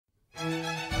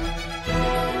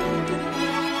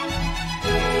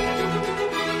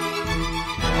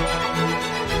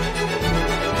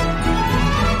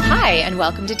Hi, and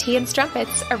welcome to Tea and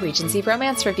Strumpets, a Regency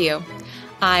romance review.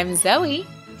 I'm Zoe.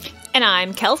 And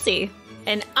I'm Kelsey.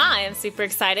 And I am super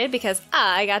excited because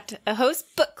I got to host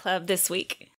book club this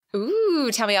week. Ooh,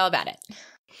 tell me all about it.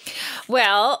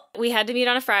 Well, we had to meet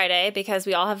on a Friday because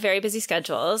we all have very busy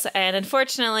schedules. And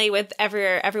unfortunately, with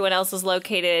everyone else is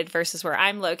located versus where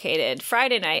I'm located,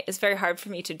 Friday night is very hard for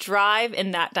me to drive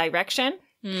in that direction.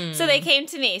 So they came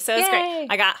to me. So it was great.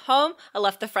 I got home. I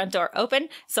left the front door open.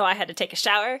 So I had to take a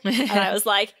shower. And I was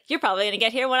like, you're probably going to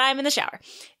get here when I'm in the shower.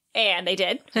 And they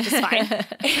did, which is fine.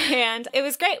 And it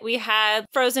was great. We had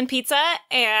frozen pizza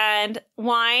and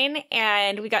wine.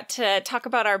 And we got to talk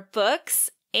about our books.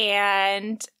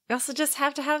 And we also just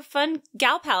have to have fun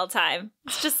gal pal time.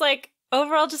 It's just like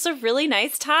overall just a really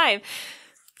nice time.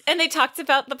 And they talked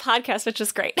about the podcast, which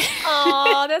was great.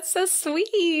 Oh, that's so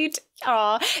sweet.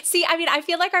 Oh, see, I mean, I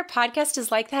feel like our podcast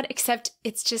is like that, except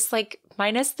it's just like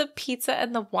minus the pizza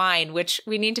and the wine, which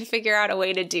we need to figure out a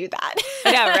way to do that.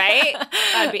 Yeah, right?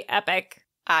 That'd be epic.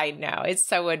 I know. It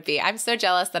so would be. I'm so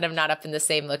jealous that I'm not up in the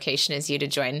same location as you to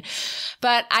join.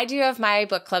 But I do have my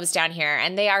book clubs down here,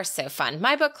 and they are so fun.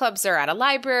 My book clubs are at a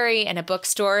library and a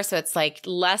bookstore, so it's like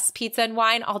less pizza and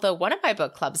wine, although one of my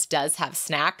book clubs does have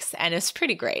snacks, and it's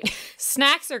pretty great.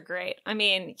 Snacks are great. I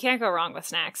mean, you can't go wrong with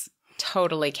snacks.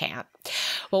 Totally can't.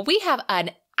 Well, we have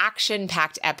an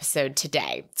action-packed episode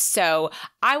today, so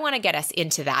I want to get us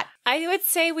into that. I would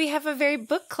say we have a very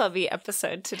book clubby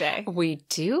episode today. We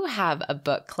do have a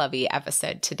book clubby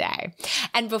episode today.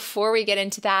 And before we get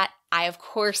into that, I, of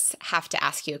course, have to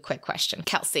ask you a quick question.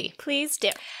 Kelsey. Please do.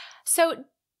 So,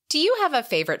 do you have a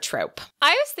favorite trope?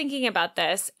 I was thinking about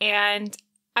this, and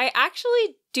I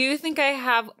actually do think I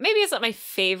have, maybe it's not my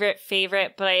favorite,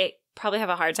 but I probably have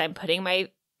a hard time putting my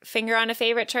finger on a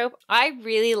favorite trope. I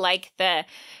really like the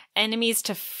enemies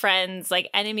to friends, like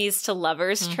enemies to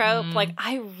lovers trope. Like,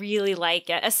 I really like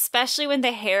it, especially when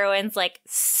the heroine's like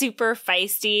super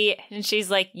feisty and she's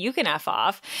like, you can F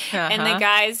off. And the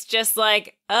guy's just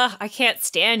like, ugh, I can't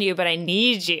stand you, but I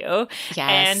need you.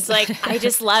 Yes. And like, I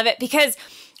just love it because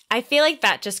I feel like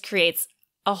that just creates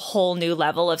a whole new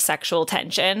level of sexual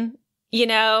tension, you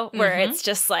know, where it's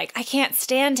just like, I can't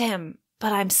stand him,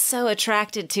 but I'm so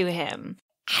attracted to him.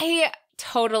 I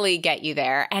totally get you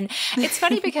there. And it's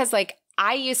funny because like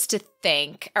I used to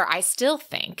think, or I still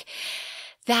think,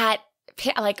 that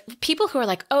like people who are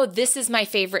like, oh, this is my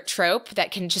favorite trope,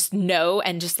 that can just know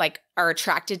and just like are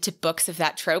attracted to books of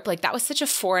that trope. Like that was such a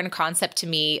foreign concept to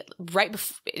me right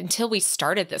until we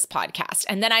started this podcast.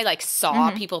 And then I like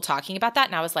saw people talking about that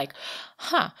and I was like,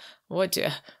 huh,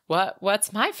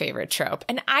 what's my favorite trope?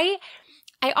 And I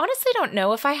honestly don't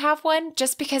know if I have one,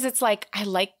 just because it's like I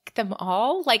like them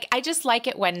all. Like I just like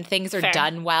it when things are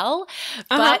done well.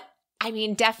 But I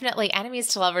mean, definitely enemies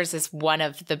to lovers is one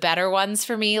of the better ones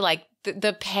for me. Like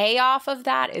the payoff of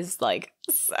that is like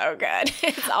so good.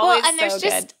 It's always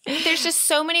good. There's just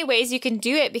so many ways you can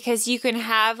do it, because you can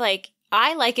have like,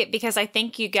 I like it because I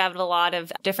think you get a lot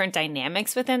of different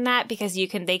dynamics within that, because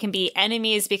they can be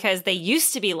enemies because they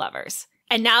used to be lovers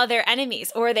and now they're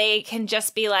enemies, or they can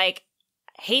just be like,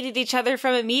 hated each other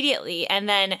from immediately, and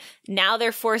then now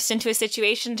they're forced into a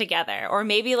situation together. Or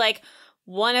maybe like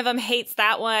one of them hates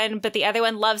that one, but the other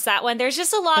one loves that one. There's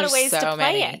just a lot of ways to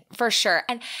play it. For sure.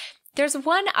 And there's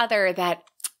one other that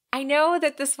I know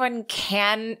that this one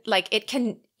can, like, it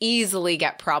can easily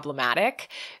get problematic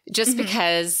just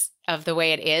because of the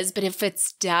way it is. But if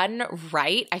it's done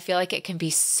right, I feel like it can be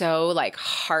so like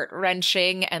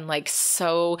heart-wrenching and like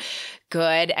so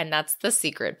good. And that's The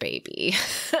Secret Baby.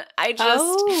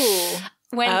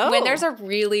 When there's a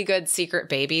really good secret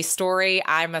baby story,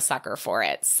 I'm a sucker for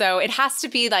it. So it has to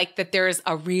be like that there's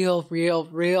a real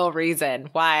reason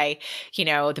why, you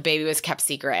know, the baby was kept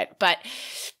secret. But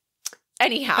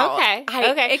anyhow, okay.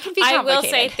 It can be complicated. I will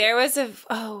say there was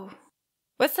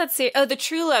what's that series? Oh, the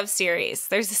True Love series.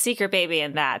 There's a secret baby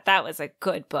in that. That was a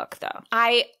good book, though.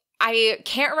 I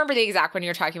can't remember the exact one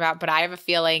you're talking about, but I have a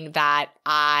feeling that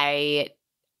I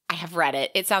have read it.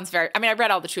 It sounds very – I mean, I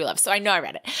read all the True Love, so I know I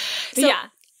read it. So, yeah.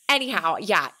 Anyhow,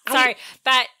 yeah. Sorry.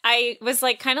 I was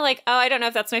like kind of like, oh, I don't know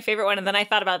if that's my favorite one. And then I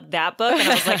thought about that book and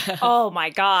I was like, oh my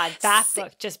God, that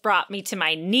book just brought me to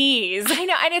my knees. I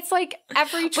know. And it's like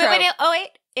every trope. Wait.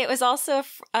 It was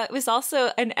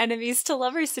also an enemies to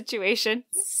lovers situation.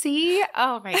 See?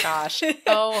 Oh my gosh.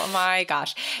 Oh my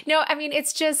gosh. No, I mean,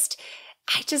 it's just,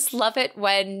 I just love it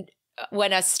when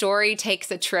a story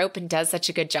takes a trope and does such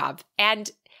a good job.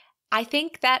 And I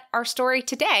think that our story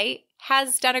today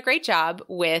has done a great job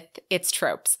with its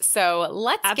tropes. So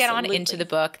let's get on into the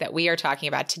book that we are talking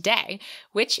about today,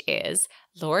 which is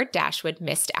Lord Dashwood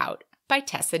Missed Out by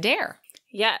Tessa Dare.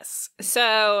 Yes.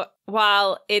 So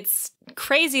while it's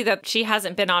crazy that she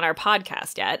hasn't been on our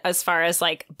podcast yet, as far as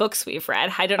like books we've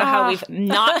read, I don't know how we've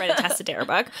not read a Tessa Dare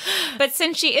book. But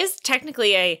since she is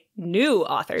technically a new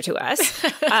author to us,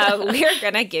 we're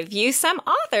going to give you some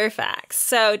author facts.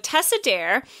 So Tessa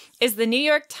Dare is the New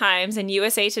York Times and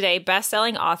USA Today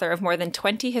best-selling author of more than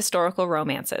 20 historical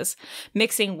romances.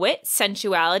 Mixing wit,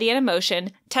 sensuality, and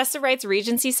emotion, Tessa writes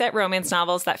Regency set romance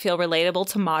novels that feel relatable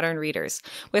to modern readers.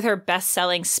 With her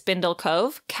best-selling Spindle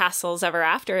Cove, Castles Ever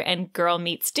After, and Girl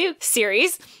Meets Duke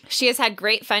series, she has had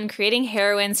great fun creating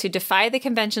heroines who defy the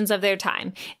conventions of their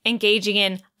time, engaging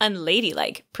in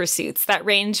unladylike pursuits that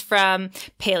range from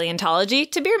paleontology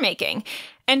to beer making,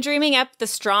 and dreaming up the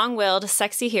strong-willed,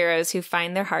 sexy heroes who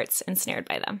find their hearts ensnared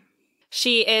by them.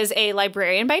 She is a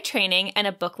librarian by training and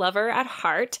a book lover at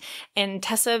heart, and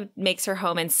Tessa makes her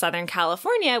home in Southern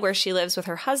California, where she lives with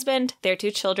her husband, their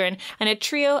 2 children, and a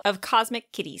trio of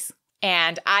cosmic kitties.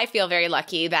 And I feel very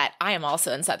lucky that I am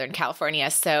also in Southern California.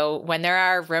 So when there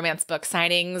are romance book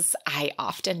signings, I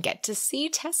often get to see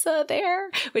Tessa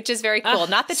there, which is very cool.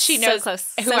 Not that she knows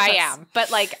who I am, but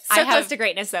like I have close to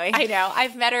greatness, Zoe. I know.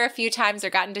 I've met her a few times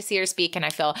or gotten to see her speak, and I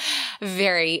feel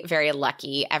very, very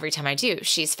lucky every time I do.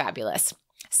 She's fabulous.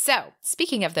 So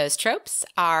speaking of those tropes,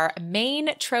 our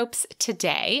main tropes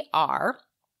today are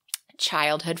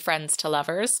childhood friends to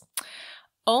lovers,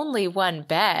 only one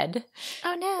bed.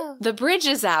 Oh, no. The bridge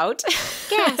is out.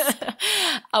 Yes.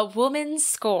 A woman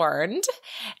scorned.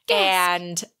 Yes.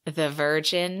 And the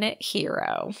virgin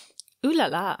hero. Ooh la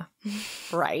la.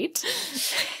 Right.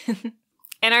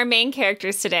 And our main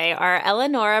characters today are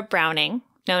Eleanora Browning,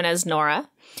 known as Nora,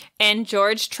 and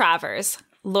George Travers,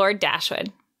 Lord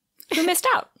Dashwood, who missed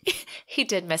out. He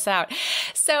did miss out.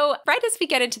 So right as we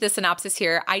get into the synopsis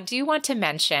here, I do want to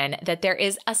mention that there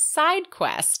is a side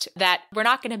quest that we're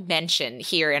not going to mention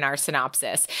here in our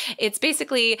synopsis. It's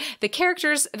basically the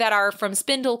characters that are from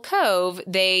Spindle Cove.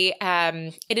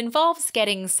 It involves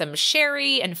getting some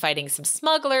sherry and fighting some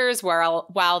smugglers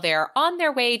while they're on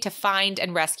their way to find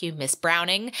and rescue Miss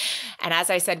Browning. And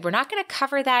as I said, we're not going to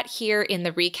cover that here in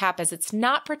the recap, as it's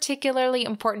not particularly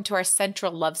important to our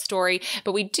central love story,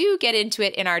 but we do get into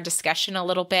it in our discussion a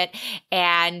little bit,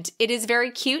 and it is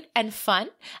very cute and fun,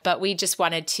 but we just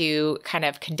wanted to kind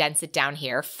of condense it down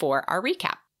here for our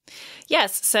recap.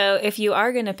 Yes, so if you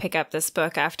are going to pick up this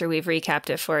book after we've recapped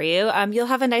it for you, you'll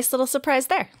have a nice little surprise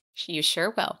there. You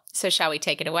sure will. So shall we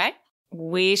take it away?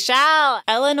 We shall.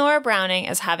 Eleanor Browning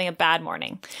is having a bad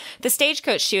morning. The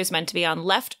stagecoach she was meant to be on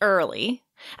left early,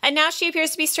 and now she appears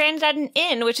to be stranded at an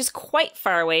inn, which is quite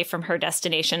far away from her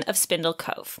destination of Spindle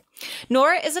Cove.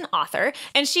 Nora is an author,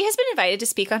 and she has been invited to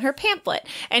speak on her pamphlet,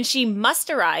 and she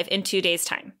must arrive in 2 days'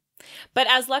 time. But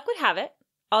as luck would have it,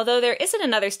 although there isn't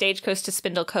another stagecoach to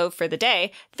Spindle Cove for the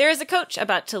day, there is a coach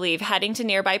about to leave heading to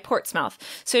nearby Portsmouth,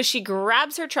 so she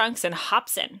grabs her trunks and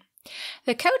hops in.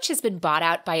 The coach has been bought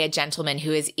out by a gentleman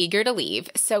who is eager to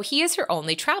leave, so he is her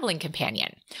only traveling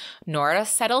companion. Nora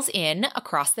settles in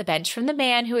across the bench from the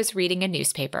man who is reading a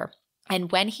newspaper.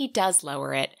 And when he does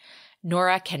lower it,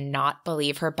 Nora cannot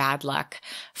believe her bad luck,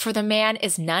 for the man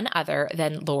is none other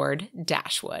than Lord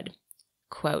Dashwood.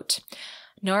 Quote,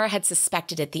 Nora had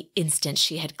suspected it the instant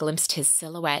she had glimpsed his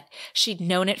silhouette. She'd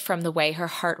known it from the way her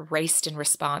heart raced in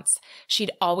response. She'd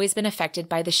always been affected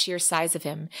by the sheer size of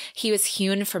him. He was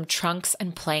hewn from trunks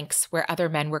and planks where other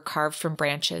men were carved from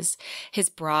branches. His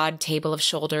broad table of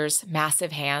shoulders,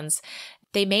 massive hands,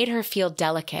 they made her feel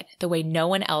delicate the way no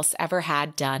one else ever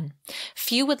had done.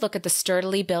 Few would look at the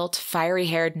sturdily built,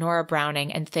 fiery-haired Nora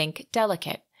Browning and think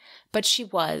delicate. But she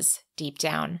was, deep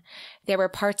down. There were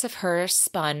parts of her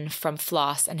spun from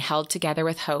floss and held together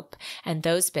with hope, and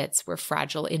those bits were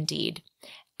fragile indeed.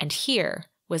 And here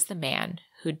was the man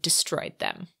who'd destroyed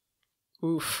them.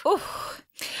 Oof. Oof.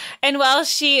 And while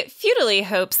she futilely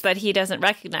hopes that he doesn't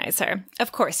recognize her,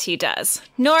 of course he does.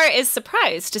 Nora is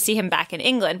surprised to see him back in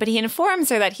England, but he informs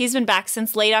her that he's been back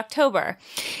since late October.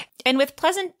 And with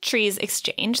pleasantries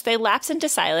exchanged, they lapse into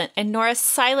silence, and Nora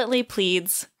silently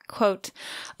pleads, quote,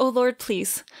 "Oh, Lord,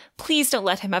 please don't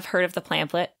let him have heard of the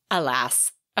pamphlet."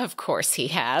 Alas, of course he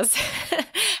has.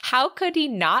 How could he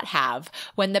not have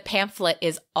when the pamphlet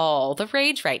is all the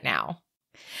rage right now?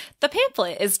 The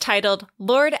pamphlet is titled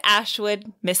Lord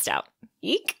Dashwood Missed Out.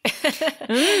 Eek.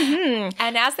 Mm-hmm.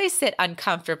 And as they sit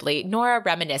uncomfortably, Nora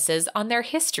reminisces on their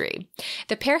history.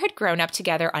 The pair had grown up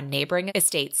together on neighboring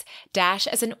estates, Dash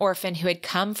as an orphan who had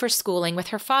come for schooling with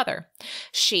her father.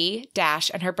 She,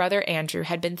 Dash, and her brother Andrew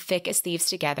had been thick as thieves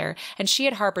together, and she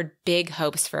had harbored big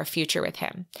hopes for a future with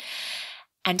him.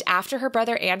 And after her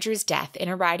brother Andrew's death in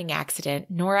a riding accident,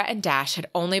 Nora and Dash had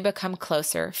only become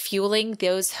closer, fueling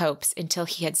those hopes until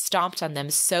he had stomped on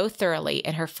them so thoroughly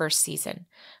in her first season.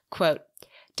 Quote,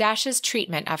 Dash's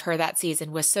treatment of her that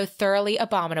season was so thoroughly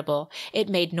abominable, it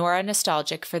made Nora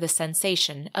nostalgic for the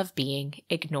sensation of being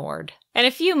ignored. And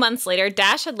a few months later,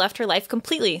 Dash had left her life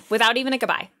completely, without even a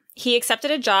goodbye. He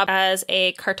accepted a job as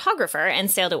a cartographer and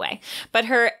sailed away, but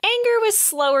her anger was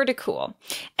slower to cool.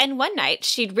 And one night,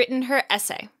 she'd written her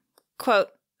essay, quote,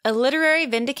 a literary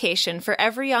vindication for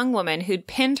every young woman who'd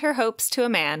pinned her hopes to a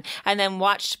man and then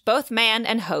watched both man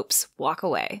and hopes walk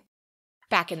away.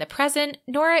 Back in the present,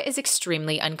 Nora is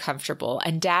extremely uncomfortable,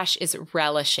 and Dash is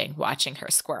relishing watching her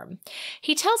squirm.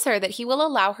 He tells her that he will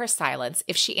allow her silence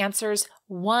if she answers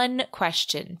one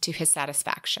question to his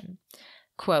satisfaction.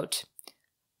 Quote,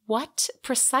 what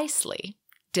precisely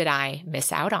did I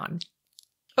miss out on?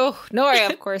 Oh, Nora,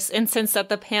 of course, insists that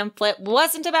the pamphlet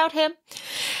wasn't about him.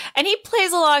 And he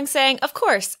plays along saying, of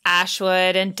course,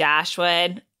 Ashwood and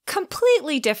Dashwood,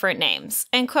 completely different names.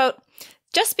 And quote,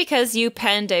 just because you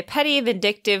penned a petty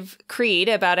vindictive creed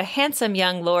about a handsome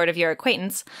young lord of your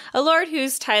acquaintance, a lord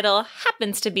whose title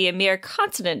happens to be a mere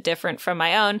consonant different from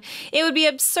my own, it would be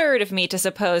absurd of me to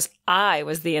suppose I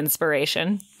was the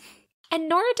inspiration. And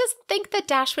Nora doesn't think that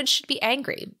Dashwood should be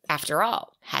angry. After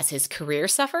all, has his career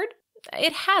suffered?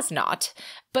 It has not,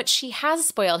 but she has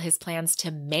spoiled his plans to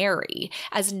marry,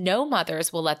 as no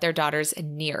mothers will let their daughters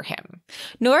near him.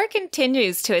 Nora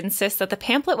continues to insist that the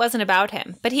pamphlet wasn't about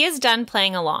him, but he is done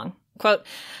playing along. Quote,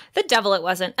 the devil it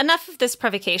wasn't. Enough of this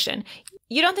provocation.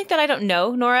 You don't think that I don't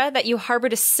know, Nora, that you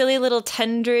harbored a silly little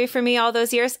tenderness for me all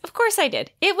those years? Of course I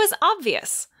did. It was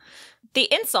obvious. The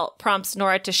insult prompts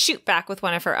Nora to shoot back with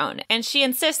one of her own, and she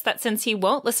insists that since he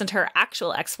won't listen to her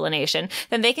actual explanation,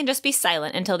 then they can just be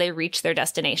silent until they reach their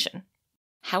destination.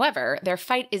 However, their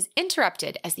fight is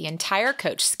interrupted as the entire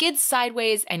coach skids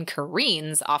sideways and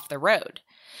careens off the road.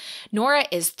 Nora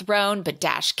is thrown, but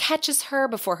Dash catches her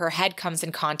before her head comes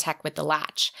in contact with the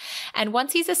latch. And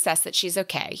once he's assessed that she's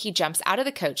okay, he jumps out of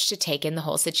the coach to take in the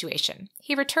whole situation.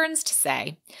 He returns to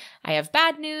say, I have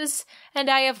bad news, and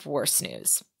I have worse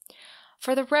news.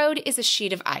 For the road is a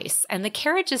sheet of ice, and the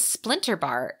carriage's splinter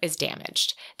bar is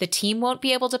damaged. The team won't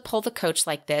be able to pull the coach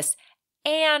like this,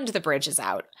 and the bridge is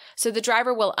out. So the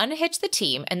driver will unhitch the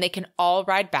team, and they can all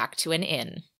ride back to an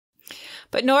inn.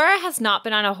 But Nora has not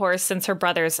been on a horse since her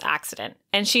brother's accident,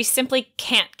 and she simply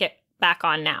can't get back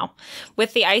on now.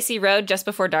 With the icy road just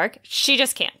before dark, she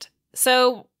just can't.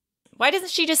 So why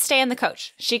doesn't she just stay in the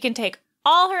coach? She can take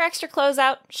all her extra clothes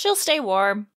out, she'll stay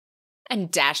warm. And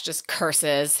Dash just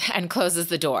curses and closes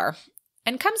the door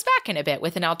and comes back in a bit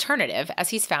with an alternative as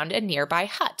he's found a nearby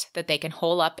hut that they can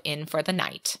hole up in for the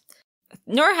night.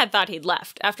 Nora had thought he'd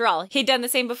left. After all, he'd done the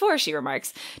same before, she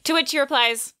remarks. To which he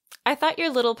replies, I thought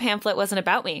your little pamphlet wasn't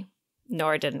about me.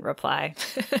 Nora didn't reply.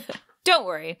 Don't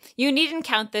worry. You needn't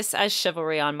count this as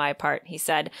chivalry on my part, he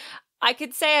said. I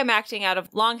could say I'm acting out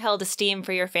of long-held esteem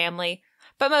for your family.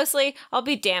 But mostly, I'll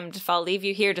be damned if I'll leave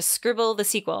you here to scribble the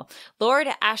sequel. Lord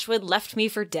Dashwood left me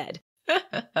for dead.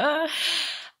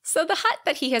 So the hut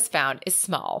that he has found is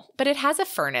small, but it has a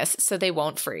furnace so they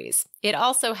won't freeze. It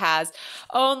also has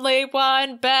only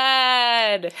one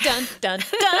bed. Dun, dun,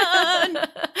 dun.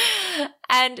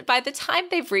 And by the time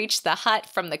they've reached the hut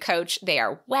from the coach, they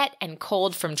are wet and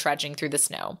cold from trudging through the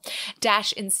snow.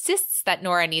 Dash insists that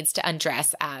Nora needs to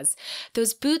undress as,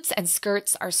 those boots and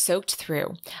skirts are soaked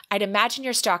through. I'd imagine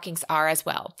your stockings are as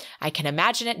well. I can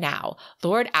imagine it now.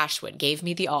 Lord Dashwood gave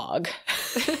me the ague.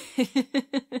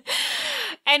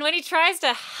 And when he tries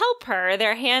to help her,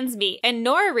 their hands meet, and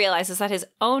Nora realizes that his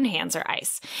own hands are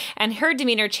ice, and her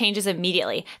demeanor changes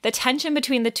immediately. The tension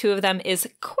between the two of them is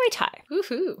quite high.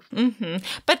 Woohoo. Mm-hmm.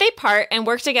 But they part and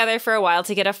work together for a while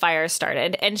to get a fire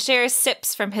started, and share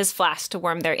sips from his flask to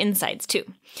warm their insides too.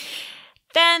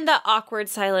 Then the awkward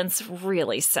silence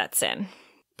really sets in.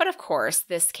 But of course,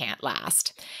 this can't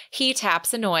last. He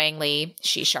taps annoyingly.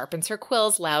 She sharpens her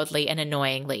quills loudly and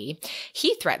annoyingly.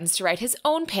 He threatens to write his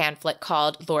own pamphlet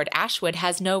called Lord Dashwood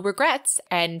Has No Regrets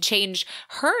and change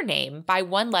her name by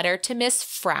one letter to Miss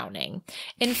Frowning.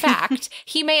 In fact,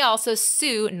 he may also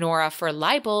sue Nora for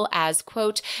libel as,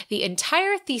 quote, the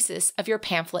entire thesis of your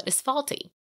pamphlet is faulty.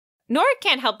 Nora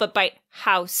can't help but bite,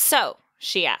 how so?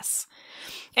 She asks.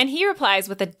 And he replies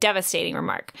with a devastating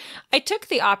remark. I took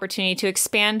the opportunity to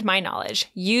expand my knowledge,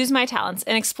 use my talents,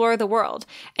 and explore the world.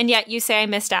 And yet you say I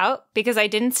missed out because I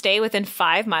didn't stay within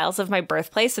 5 miles of my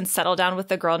birthplace and settle down with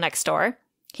the girl next door?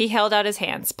 He held out his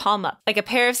hands, palm up, like a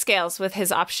pair of scales with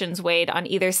his options weighed on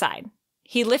either side.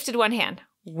 He lifted one hand.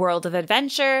 World of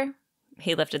adventure.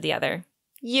 He lifted the other.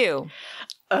 You.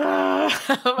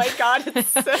 Oh my God.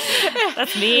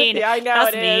 That's mean. Yeah, I know.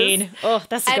 That's mean. Oh,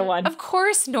 that's a good one. Of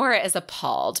course, Nora is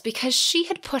appalled because she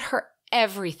had put her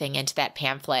everything into that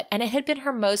pamphlet, and it had been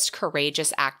her most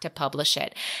courageous act to publish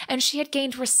it. And she had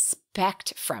gained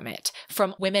respect from it,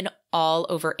 from women all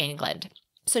over England.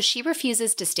 So she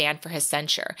refuses to stand for his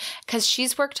censure because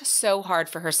she's worked so hard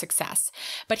for her success.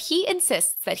 But he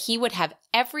insists that he would have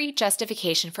every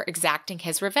justification for exacting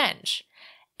his revenge,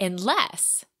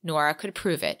 unless Nora could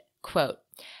prove it. Quote,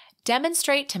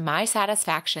 demonstrate to my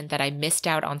satisfaction that I missed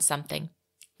out on something.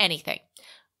 Anything.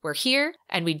 We're here,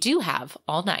 and we do have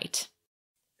all night.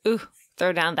 Ooh,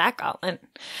 throw down that gauntlet.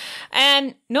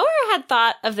 And Nora had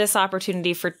thought of this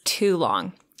opportunity for too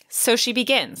long. So she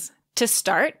begins. To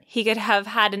start, he could have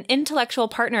had an intellectual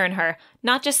partner in her,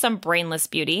 not just some brainless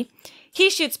beauty. He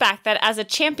shoots back that as a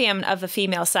champion of the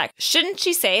female sex, shouldn't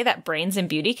she say that brains and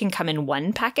beauty can come in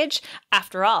one package?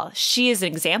 After all, she is an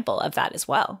example of that as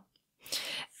well.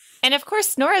 And of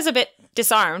course, Nora's a bit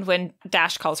disarmed when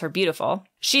Dash calls her beautiful.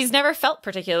 She's never felt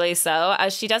particularly so,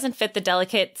 as she doesn't fit the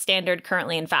delicate standard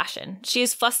currently in fashion. She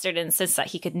is flustered and insists that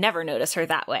he could never notice her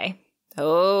that way.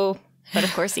 Oh, but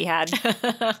of course he had.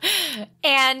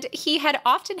 And he had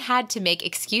often had to make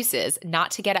excuses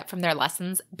not to get up from their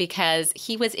lessons because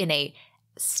he was in a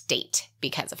state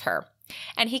because of her.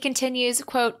 And he continues,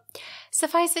 quote,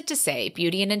 suffice it to say,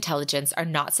 beauty and intelligence are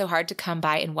not so hard to come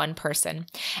by in one person,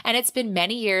 and it's been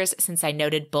many years since I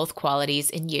noted both qualities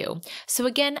in you. So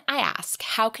again, I ask,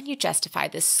 how can you justify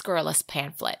this scurrilous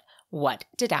pamphlet? What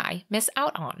did I miss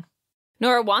out on?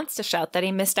 Nora wants to shout that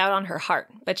he missed out on her heart,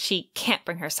 but she can't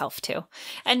bring herself to.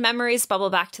 And memories bubble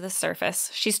back to the surface.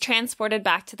 She's transported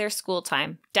back to their school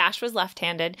time. Dash was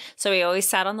left-handed, so he always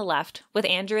sat on the left, with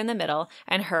Andrew in the middle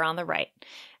and her on the right.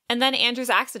 And then Andrew's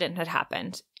accident had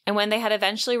happened, and when they had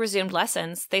eventually resumed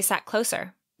lessons, they sat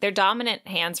closer, their dominant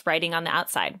hands writing on the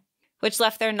outside, which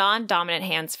left their non-dominant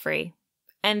hands free.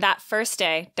 And that first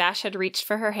day, Dash had reached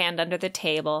for her hand under the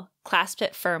table, clasped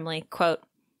it firmly, quote,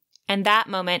 and that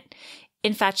moment,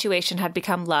 infatuation had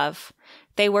become love.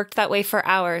 They worked that way for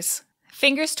hours,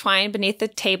 fingers twined beneath the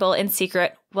table in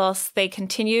secret, whilst they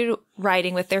continued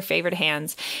writing with their favored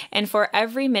hands. And for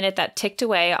every minute that ticked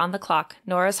away on the clock,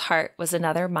 Nora's heart was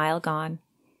another mile gone.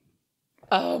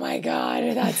 Oh my God,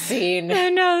 that scene. I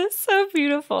know, it's so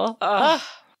beautiful. Ugh.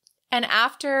 And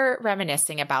after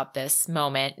reminiscing about this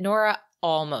moment, Nora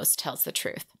almost tells the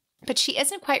truth. But she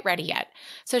isn't quite ready yet,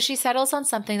 so she settles on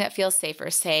something that feels safer,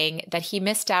 saying that he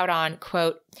missed out on,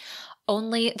 quote,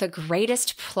 only the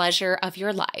greatest pleasure of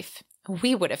your life.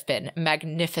 We would have been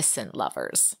magnificent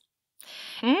lovers.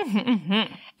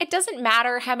 Mm-hmm. It doesn't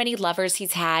matter how many lovers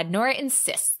he's had, Nora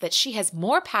insists that she has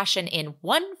more passion in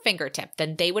one fingertip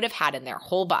than they would have had in their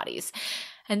whole bodies.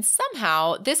 And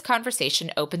somehow, this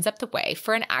conversation opens up the way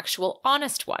for an actual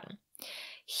honest one.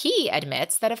 He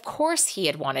admits that of course he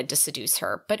had wanted to seduce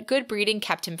her, but good breeding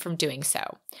kept him from doing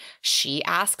so. She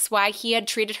asks why he had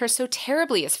treated her so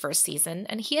terribly his first season,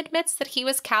 and he admits that he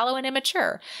was callow and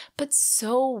immature, but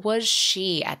so was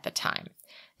she at the time.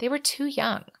 They were too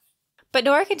young. But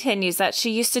Nora continues that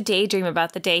she used to daydream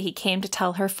about the day he came to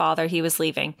tell her father he was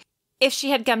leaving. If she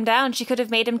had come down, she could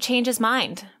have made him change his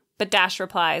mind. But Dash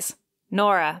replies,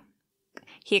 Nora.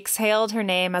 He exhaled her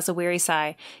name as a weary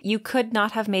sigh. You could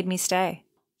not have made me stay.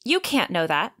 You can't know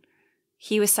that.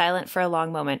 He was silent for a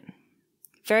long moment.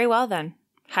 Very well, then.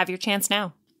 Have your chance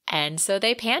now. And so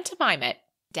they pantomime it.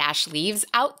 Dash leaves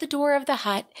out the door of the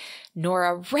hut.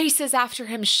 Nora races after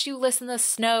him, shoeless in the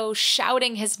snow,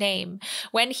 shouting his name.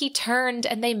 When he turned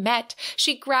and they met,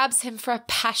 she grabs him for a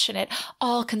passionate,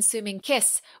 all-consuming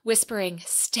kiss, whispering,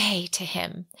 stay to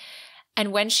him.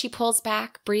 And when she pulls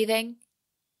back, breathing,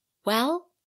 well?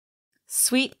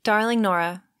 Sweet, darling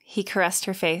Nora, he caressed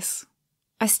her face.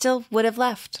 I still would have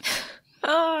left.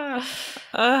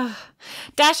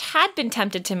 Dash had been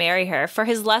tempted to marry her for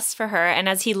his lust for her and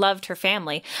as he loved her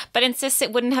family, but insists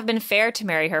it wouldn't have been fair to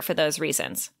marry her for those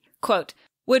reasons. Quote,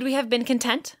 would we have been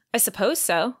content? I suppose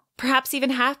so. Perhaps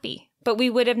even happy. But we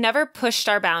would have never pushed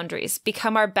our boundaries,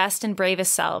 become our best and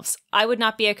bravest selves. I would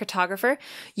not be a cartographer.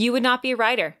 You would not be a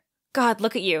writer. God,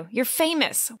 look at you. You're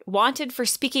famous. Wanted for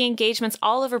speaking engagements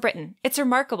all over Britain. It's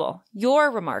remarkable.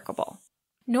 You're remarkable.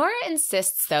 Nora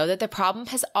insists, though, that the problem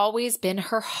has always been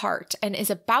her heart and is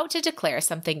about to declare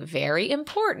something very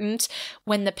important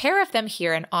when the pair of them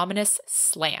hear an ominous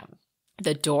slam.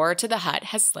 The door to the hut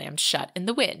has slammed shut in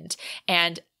the wind,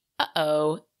 and,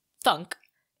 thunk,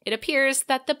 it appears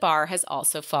that the bar has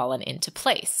also fallen into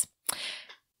place.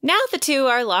 Now the two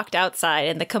are locked outside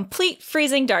in the complete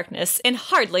freezing darkness in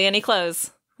hardly any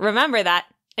clothes. Remember that.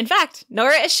 In fact,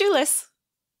 Nora is shoeless.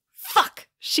 Fuck!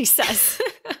 she says.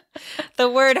 The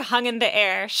word hung in the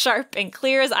air, sharp and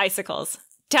clear as icicles.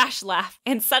 Dash laughed,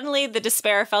 and suddenly the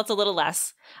despair felt a little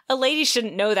less. A lady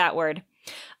shouldn't know that word.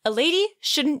 A lady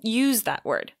shouldn't use that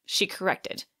word, she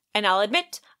corrected. And I'll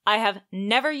admit, I have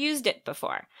never used it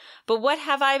before. But what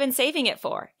have I been saving it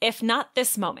for, if not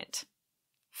this moment?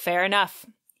 Fair enough,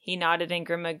 he nodded in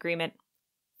grim agreement.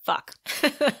 Fuck.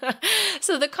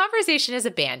 So the conversation is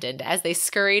abandoned as they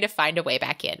scurry to find a way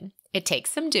back in. It takes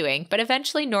some doing, but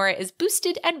eventually Nora is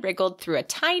boosted and wriggled through a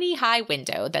tiny high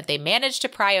window that they manage to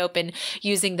pry open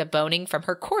using the boning from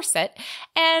her corset,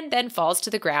 and then falls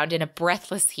to the ground in a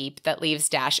breathless heap that leaves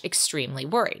Dash extremely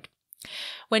worried.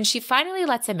 When she finally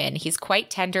lets him in, he's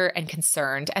quite tender and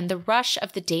concerned, and the rush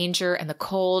of the danger and the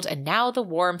cold and now the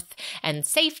warmth and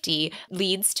safety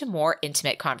leads to more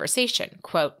intimate conversation.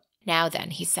 Quote, "Now then,"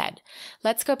 he said,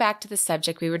 "let's go back to the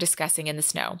subject we were discussing in the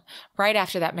snow, right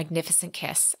after that magnificent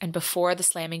kiss, and before the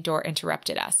slamming door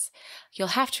interrupted us.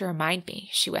 You'll have to remind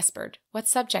me," she whispered. "What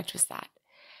subject was that?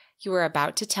 You were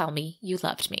about to tell me you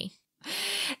loved me."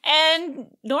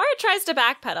 And Nora tries to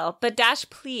backpedal, but Dash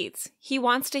pleads. He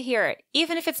wants to hear it,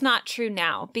 even if it's not true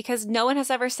now, because no one has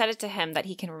ever said it to him that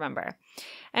he can remember.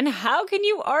 And how can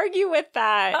you argue with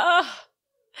that? Ugh.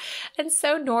 And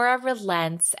so Nora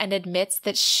relents and admits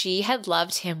that she had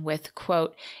loved him with,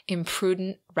 quote,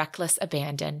 "imprudent, reckless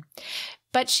abandon."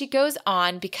 But she goes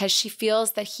on because she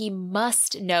feels that he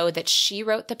must know that she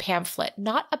wrote the pamphlet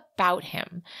not about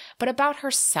him, but about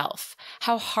herself,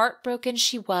 how heartbroken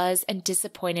she was and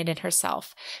disappointed in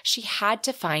herself. She had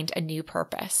to find a new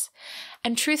purpose.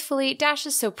 And truthfully, Dash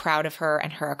is so proud of her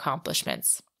and her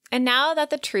accomplishments. And now that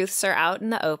the truths are out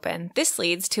in the open, this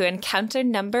leads to encounter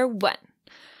number 1.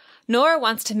 Nora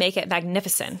wants to make it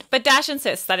magnificent, but Dash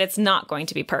insists that it's not going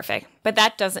to be perfect, but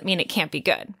that doesn't mean it can't be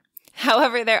good.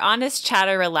 However, their honest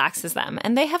chatter relaxes them,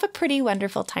 and they have a pretty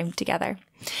wonderful time together.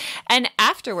 And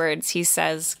afterwards, he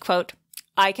says, quote,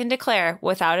 "I can declare,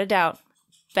 without a doubt,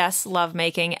 best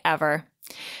lovemaking ever."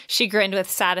 She grinned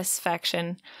with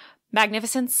satisfaction.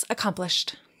 Magnificence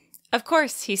accomplished. "Of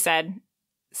course," he said,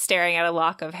 staring at a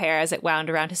lock of hair as it wound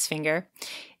around his finger.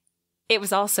 "It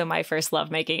was also my first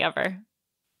lovemaking ever."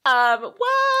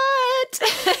 What?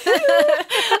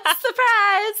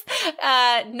 Surprise!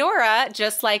 Nora,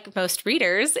 just like most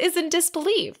readers, is in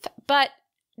disbelief. But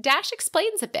Dash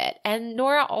explains a bit, and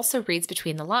Nora also reads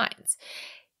between the lines.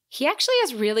 He actually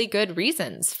has really good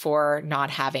reasons for not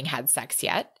having had sex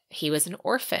yet. He was an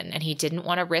orphan, and he didn't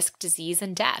want to risk disease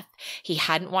and death. He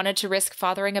hadn't wanted to risk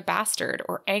fathering a bastard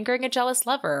or angering a jealous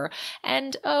lover.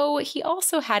 And, he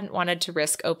also hadn't wanted to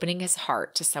risk opening his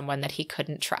heart to someone that he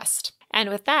couldn't trust. And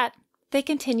with that, they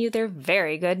continue their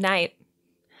very good night.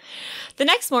 The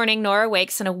next morning, Nora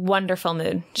wakes in a wonderful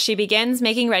mood. She begins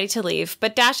making ready to leave,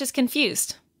 but Dash is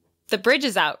confused. The bridge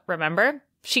is out, remember?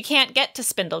 She can't get to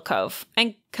Spindle Cove.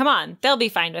 And come on, they'll be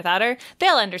fine without her.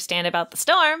 They'll understand about the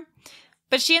storm.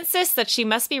 But she insists that she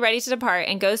must be ready to depart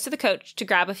and goes to the coach to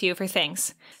grab a few of her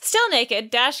things. Still naked,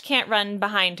 Dash can't run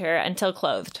behind her until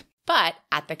clothed. But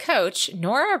at the coach,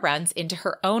 Nora runs into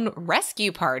her own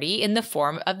rescue party in the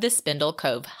form of the Spindle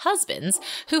Cove husbands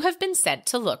who have been sent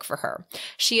to look for her.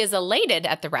 She is elated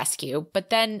at the rescue, but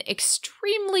then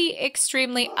extremely,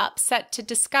 extremely upset to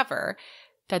discover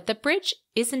that the bridge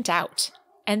isn't out.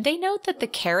 And they note that the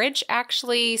carriage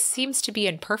actually seems to be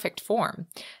in perfect form.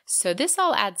 So this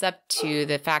all adds up to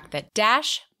the fact that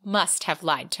Dash must have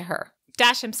lied to her.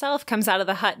 Dash himself comes out of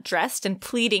the hut dressed and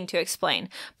pleading to explain,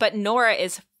 but Nora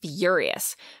is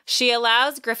furious. She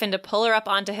allows Griffin to pull her up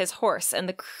onto his horse, and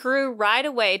the crew ride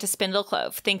away to Spindle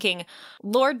Cove, thinking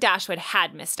Lord Dashwood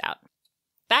had missed out.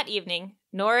 That evening,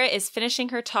 Nora is finishing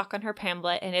her talk on her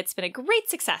pamphlet, and it's been a great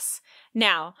success.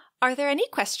 Now, are there any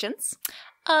questions?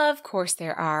 Of course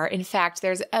there are. In fact,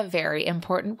 there's a very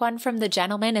important one from the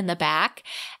gentleman in the back,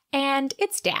 and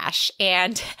it's Dash.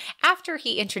 And after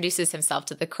he introduces himself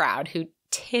to the crowd, who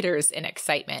titters in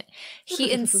excitement,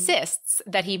 he insists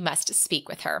that he must speak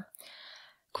with her.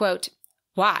 Quote,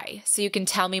 "Why? So you can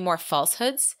tell me more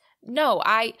falsehoods?" "No,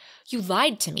 you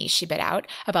lied to me," she bit out,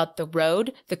 "about the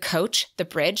road, the coach, the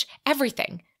bridge,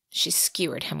 everything." She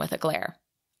skewered him with a glare.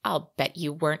 "I'll bet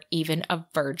you weren't even a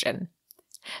virgin."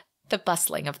 The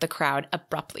bustling of the crowd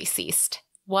abruptly ceased.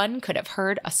 One could have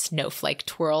heard a snowflake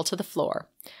twirl to the floor.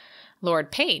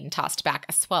 Lord Payne tossed back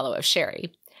a swallow of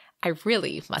sherry. "I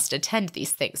really must attend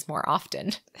these things more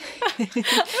often." It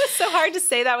was so hard to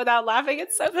say that without laughing.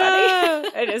 It's so funny.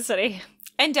 It is funny.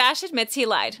 And Dash admits he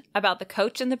lied about the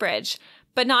coach and the bridge,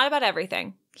 but not about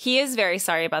everything. He is very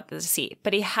sorry about the deceit,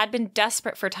 but he had been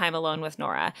desperate for time alone with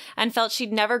Nora and felt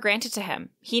she'd never grant it to him.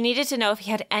 He needed to know if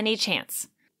he had any chance.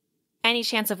 Any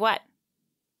chance of what?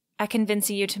 at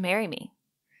convincing you to marry me."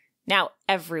 Now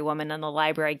every woman in the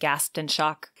library gasped in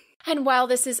shock. And while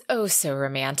this is oh so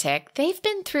romantic, they've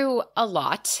been through a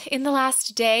lot in the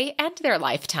last day and their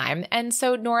lifetime, and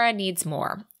so Nora needs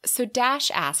more. So Dash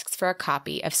asks for a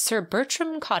copy of Sir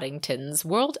Bertram Coddington's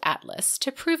World Atlas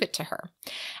to prove it to her.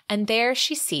 And there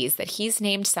she sees that he's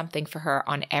named something for her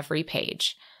on every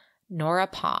page. Nora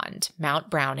Pond,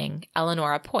 Mount Browning,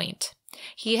 Eleanora Point.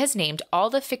 He has named all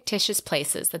the fictitious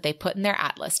places that they put in their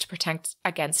atlas to protect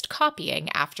against copying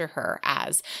after her,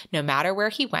 as no matter where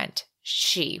he went,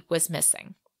 she was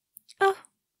missing. Oh,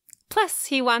 plus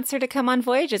he wants her to come on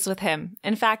voyages with him.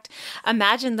 In fact,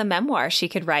 imagine the memoir she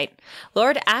could write.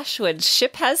 Lord Dashwood's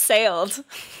ship has sailed.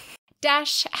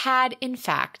 Dash had, in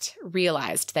fact,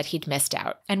 realized that he'd missed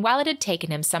out, and while it had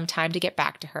taken him some time to get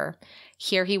back to her,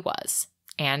 here he was,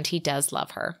 and he does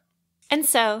love her. And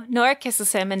so Nora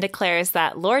kisses him and declares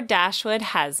that Lord Dashwood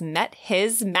has met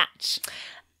his match.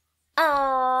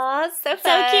 Aww, so fun.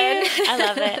 So cute. I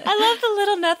love it. I love the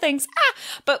little nothings.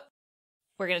 But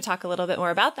we're going to talk a little bit more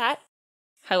about that.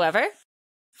 However,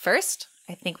 first,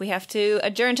 I think we have to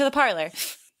adjourn to the parlor.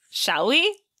 Shall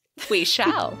we? We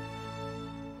shall.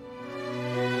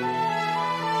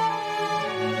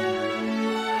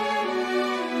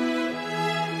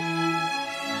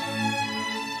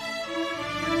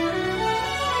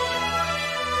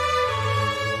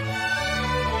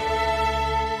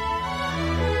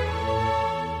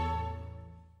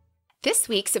 This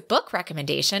week's book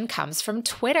recommendation comes from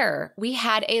Twitter. We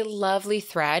had a lovely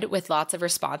thread with lots of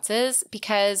responses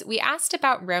because we asked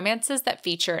about romances that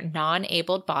feature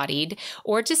non-able-bodied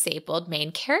or disabled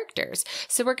main characters.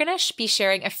 So we're going to be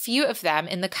sharing a few of them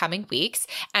in the coming weeks,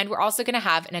 and we're also going to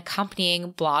have an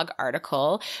accompanying blog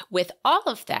article with all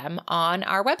of them on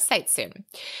our website soon.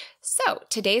 So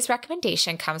today's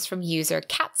recommendation comes from user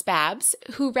Catsbabs,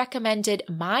 who recommended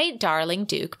My Darling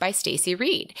Duke by Stacey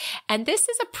Reid. And this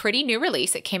is a pretty new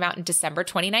release. It came out in December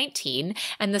 2019,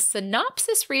 and the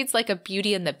synopsis reads like a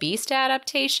Beauty and the Beast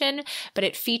adaptation, but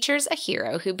it features a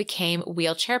hero who became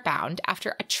wheelchair-bound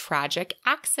after a tragic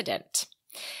accident.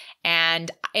 And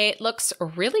it looks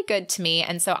really good to me,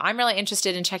 and so I'm really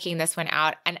interested in checking this one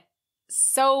out. And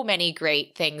so many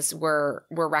great things were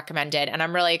recommended, and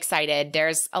I'm really excited.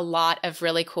 There's a lot of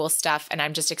really cool stuff, and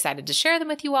I'm just excited to share them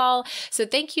with you all. So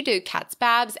thank you to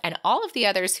Catsbabs and all of the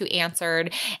others who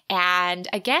answered. And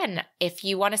again, if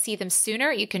you want to see them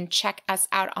sooner, you can check us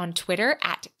out on Twitter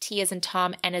at T as in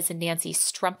Tom, N as in Nancy,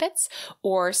 Strumpets,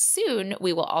 or soon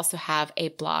we will also have a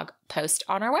blog post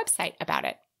on our website about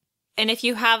it. And if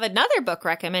you have another book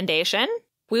recommendation,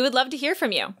 we would love to hear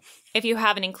from you. If you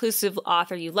have an inclusive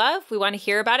author you love, we want to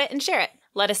hear about it and share it.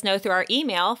 Let us know through our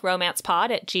email,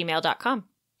 romancepod@gmail.com.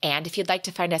 And if you'd like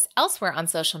to find us elsewhere on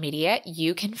social media,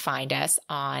 you can find us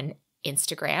on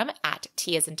Instagram at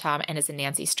T as in Tom, N as in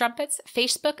Nancy, Strumpets,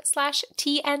 Facebook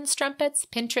 /TN Strumpets,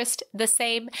 Pinterest the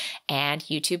same, and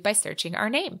YouTube by searching our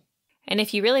name. And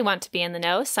if you really want to be in the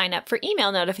know, sign up for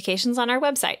email notifications on our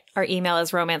website. Our email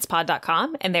is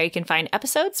romancepod.com, and there you can find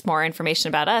episodes, more information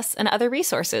about us, and other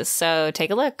resources. So take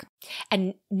a look.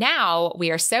 And now we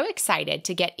are so excited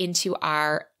to get into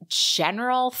our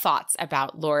general thoughts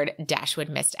about Lord Dashwood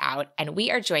Missed Out, and we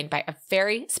are joined by a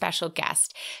very special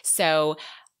guest. So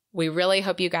we really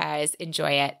hope you guys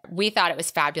enjoy it. We thought it was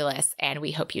fabulous, and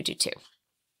we hope you do too.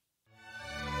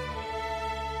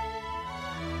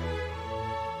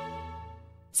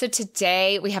 So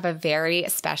today we have a very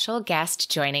special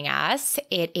guest joining us.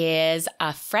 It is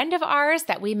a friend of ours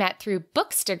that we met through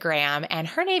Bookstagrammer, and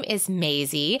her name is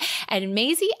Mazey. And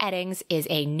Mazey Eddings is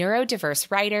a neurodiverse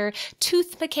writer,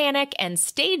 tooth mechanic, and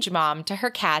stage mom to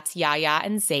her cats Yaya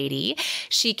and Zadie.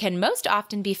 She can most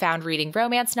often be found reading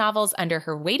romance novels under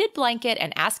her weighted blanket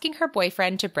and asking her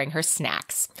boyfriend to bring her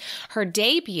snacks. Her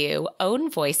debut,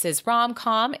 Own Voices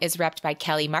rom-com, is repped by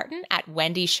Kelly Martin at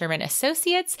Wendy Sherman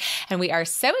Associates, and we are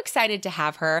so excited to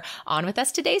have her on with us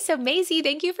today. So Mazey,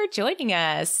 thank you for joining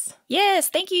us. Yes,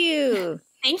 thank you.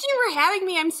 Thank you for having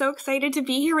me. I'm so excited to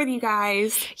be here with you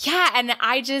guys. Yeah, and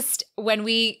I just, when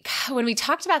we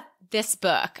talked about this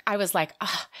book, I was like,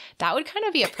 oh, that would kind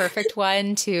of be a perfect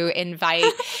one to invite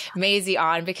Mazey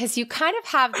on, because you kind of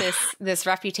have this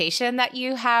reputation that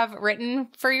you have written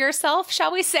for yourself,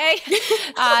 shall we say,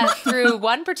 through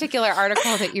one particular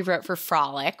article that you wrote for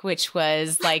Frolic, which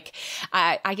was like,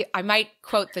 I might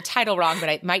quote the title wrong, but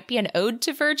it might be an ode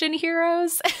to virgin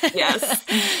heroes. Yes,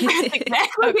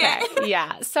 exactly. Okay,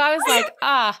 yeah. So I was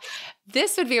like,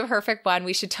 this would be a perfect one.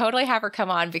 We should totally have her come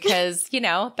on because,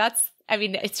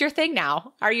 it's your thing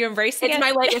now. Are you embracing it? It's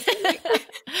my latest thing.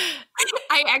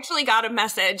 I actually got a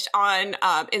message on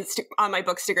on my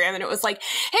Bookstagram, and it was like,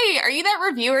 "Hey, are you that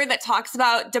reviewer that talks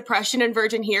about depression and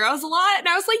virgin heroes a lot?" And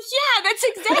I was like, "Yeah, that's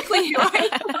exactly who I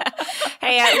am."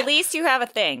 Hey, at least you have a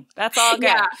thing. That's all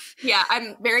good. Yeah,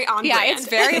 I'm very on Yeah, brand. it's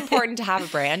very important to have a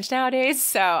brand nowadays.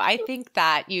 So I think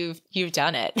that you've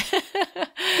done it.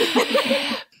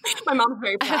 My mom's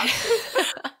very proud.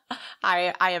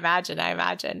 I imagine.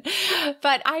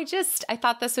 But I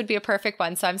thought this would be a perfect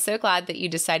one. So I'm so glad that you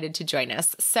decided to join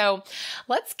us. So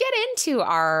let's get into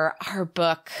our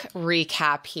book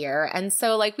recap here. And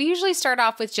so like we usually start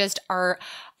off with just our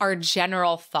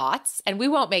general thoughts, and we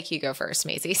won't make you go first,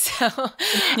 Mazey. So,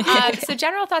 so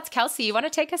general thoughts, Kelsey, you want to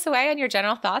take us away on your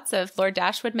general thoughts of Lord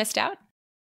Dashwood Missed Out?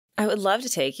 I would love to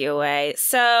take you away.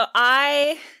 So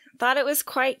I thought it was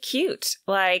quite cute.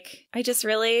 Like, I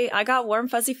got warm,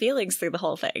 fuzzy feelings through the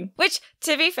whole thing, which,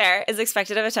 to be fair, is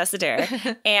expected of a Tessa Dare.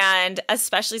 And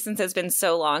especially since it's been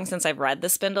so long since I've read the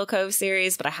Spindle Cove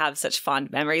series, but I have such fond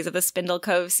memories of the Spindle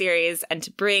Cove series, and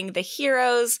to bring the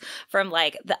heroes from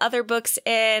like the other books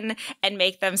in and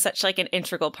make them such like an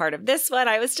integral part of this one,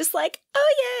 I was just like,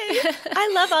 oh yay,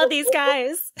 I love all these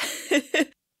guys.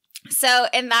 So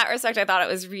in that respect, I thought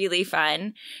it was really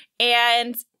fun.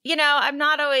 And you know, I'm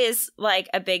not always like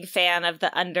a big fan of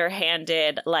the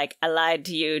underhanded, like, I lied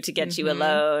to you to get you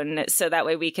alone so that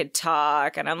way we could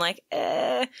talk. And I'm like,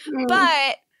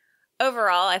 But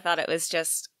overall, I thought it was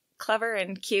just clever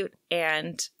and cute,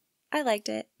 and I liked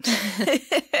it.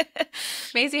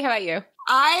 Mazey, how about you?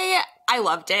 I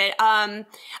loved it. I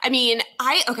mean,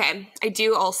 I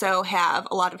do also have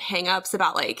a lot of hangups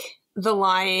about like the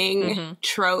lying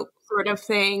trope sort of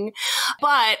thing.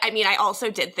 But I mean, I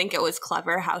also did think it was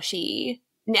clever how she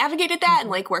navigated that and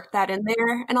like worked that in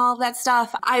there and all of that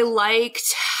stuff. I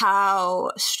liked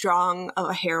how strong of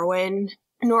a heroine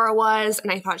Nora was,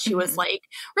 and I thought she was like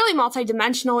really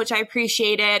multidimensional, which I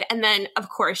appreciated. And then of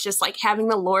course just like having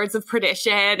the Lords of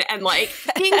Perdition and like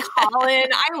being Colin.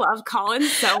 I love Colin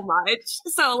so much.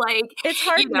 So like it's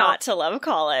hard not to love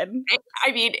Colin.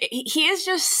 I mean, he is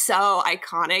just so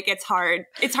iconic. It's hard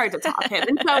to top him.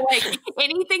 And so like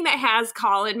anything that has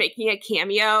Colin making a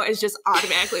cameo is just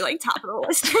automatically like top of the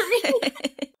list for me.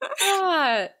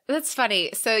 That's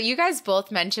funny. So you guys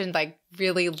both mentioned like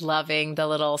really loving the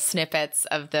little snippets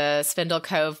of the Spindle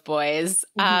Cove boys.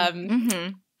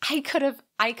 I could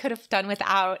have done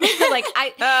without. Like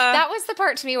that was the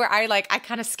part to me where I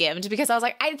kind of skimmed, because I was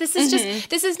like, this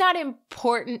is not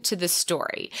important to the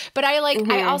story. But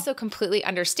I also completely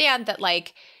understand that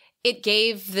like it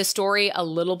gave the story a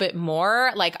little bit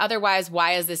more. Like, otherwise,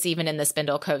 why is this even in the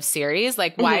Spindle Cove series?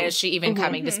 Like, why is she even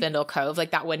coming to Spindle Cove?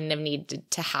 Like, that wouldn't have needed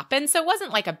to happen. So it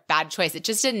wasn't like a bad choice. It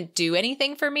just didn't do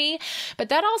anything for me. But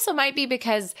that also might be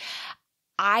because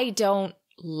I don't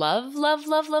love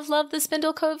the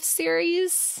Spindle Cove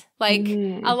series. Like,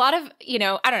 a lot of,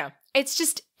 I don't know.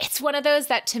 It's one of those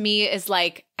that to me is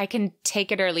like, I can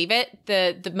take it or leave it.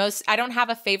 I don't have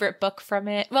a favorite book from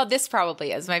it. Well, this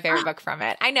probably is my favorite book from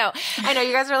it. I know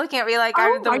you guys are looking at me like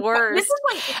I'm the worst. This is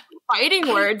like fighting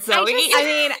words, Zoe. I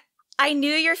mean, I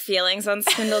knew your feelings on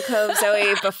Spindle Cove,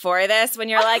 Zoe, before this, when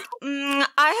you're like,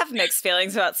 I have mixed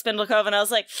feelings about Spindle Cove. And I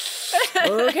was like,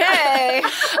 okay.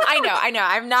 I know.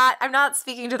 I'm not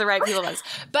speaking to the right people.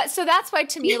 But so that's why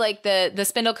to me, like the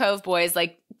Spindle Cove boys,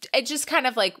 like it just kind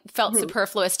of like felt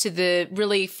superfluous to the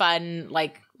really fun,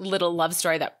 like little love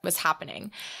story that was happening.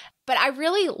 But I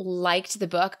really liked the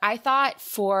book. I thought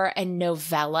for a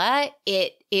novella,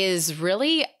 it is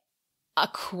really a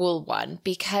cool one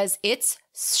because it's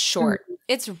short.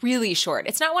 It's really short.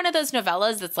 It's not one of those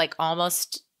novellas that's like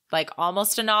almost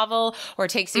a novel or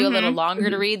takes you a little longer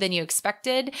to read than you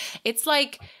expected. It's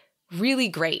like really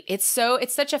great. It's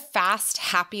such a fast,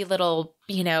 happy little,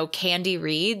 candy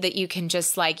read that you can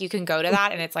just like, you can go to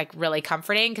that and it's like really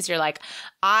comforting because you're like,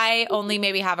 I only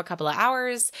maybe have a couple of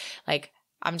hours. Like,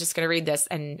 I'm just going to read this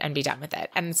and be done with it.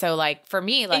 And so like for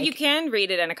me, like. And you can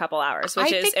read it in a couple hours,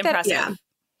 which is impressive.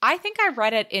 I think I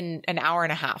read it in an hour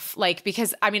and a half, like,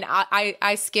 because I mean,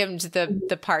 I skimmed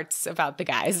the parts about the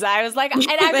guys. I was like, and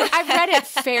I've read it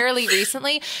fairly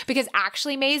recently because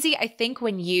actually, Mazey, I think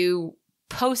when you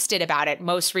posted about it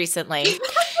most recently,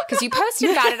 because you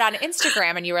posted about it on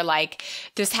Instagram and you were like,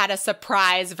 this had a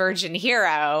surprise virgin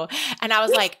hero. And I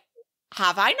was like,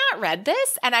 have I not read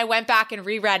this? And I went back and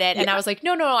reread it and I was like,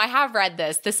 no, I have read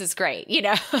this. This is great. So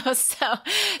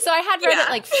I had read it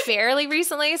like fairly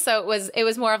recently. So it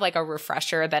was more of like a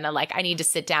refresher than a, like, I need to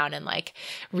sit down and like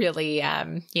really,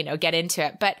 get into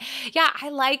it. But yeah, I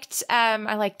liked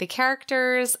the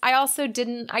characters. I also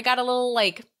I got a little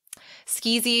like,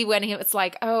 skeezy when he was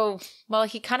like, oh, well,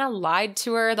 he kind of lied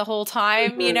to her the whole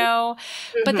time, you know?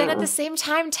 But then at the same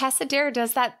time, Tessa Dare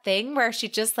does that thing where she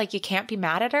just like, you can't be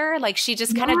mad at her. Like she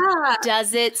just kind of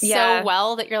does it so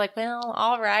well that you're like, well,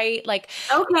 all right. Like,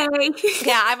 okay.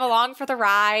 yeah, I'm along for the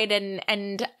ride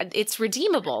and it's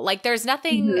redeemable. Like there's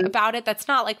nothing about it that's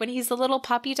not like when he's the little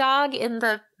puppy dog in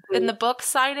the book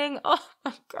signing. Oh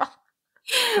my God.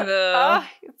 Oh,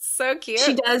 it's so cute.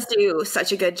 She does do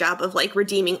such a good job of like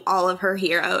redeeming all of her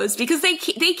heroes because they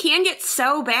can get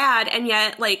so bad, and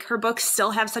yet like her books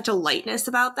still have such a lightness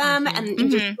about them, and you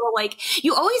just feel like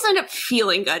you always end up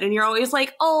feeling good, and you're always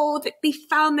like, oh, they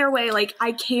found their way. Like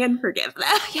I can forgive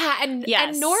them. Yeah,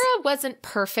 and Nora wasn't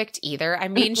perfect either. I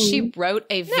mean, she wrote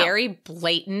a very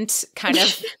blatant kind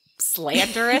of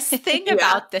slanderous thing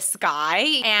about this guy,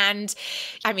 and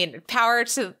I mean, power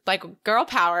to like girl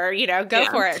power, you know, go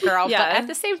for it, girl. But at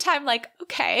the same time, like,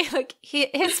 okay, like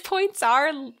his points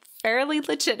are fairly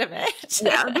legitimate.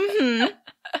 Dragged the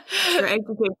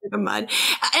through the mud. And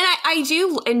I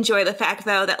do enjoy the fact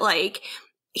though that like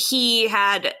he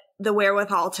had the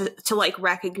wherewithal to like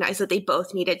recognize that they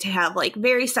both needed to have like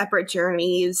very separate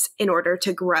journeys in order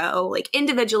to grow like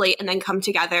individually and then come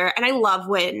together. And I love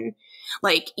when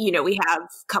like, you know, we have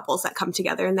couples that come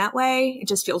together in that way. It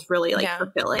just feels really like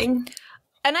fulfilling.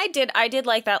 And I did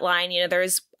like that line. You know,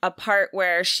 there's a part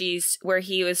where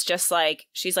he was just like,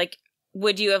 she's like,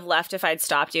 would you have left if I'd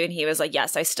stopped you? And he was like,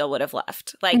 yes, I still would have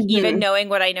left. Like, even knowing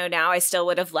what I know now, I still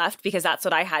would have left because that's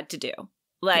what I had to do.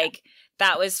 Like,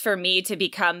 that was for me to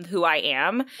become who I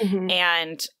am.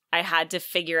 And I had to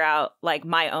figure out like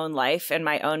my own life and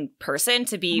my own person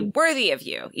to be worthy of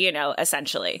you, you know,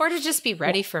 essentially. Or to just be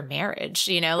ready for marriage,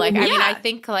 you know, like, I mean, I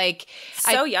think like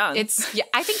so young.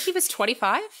 I think he was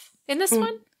 25 in this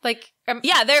one. Like,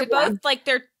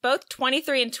 they're both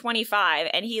 23 and 25,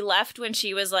 and he left when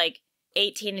she was like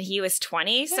 18 and he was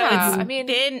 20. So it's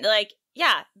been like,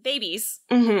 babies,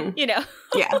 you know?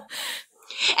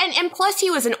 And plus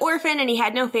he was an orphan and he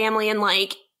had no family, and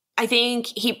like, I think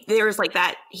there was like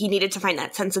that he needed to find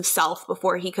that sense of self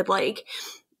before he could like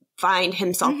find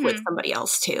himself with somebody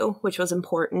else too, which was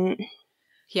important.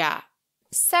 Yeah.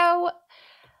 So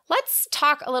let's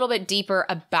talk a little bit deeper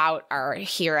about our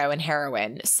hero and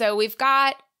heroine. So we've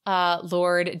got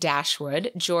Lord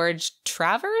Dashwood, George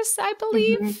Travers, I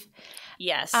believe.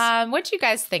 Yes. What do you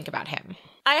guys think about him?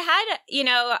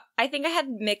 I think I had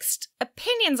mixed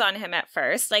opinions on him at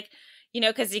first. Like, you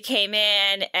know, because he came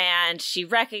in and she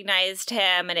recognized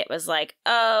him and it was like,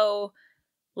 oh,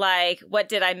 like, what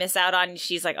did I miss out on? And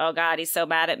she's like, oh, God, he's so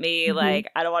mad at me.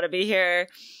 Like, I don't want to be here.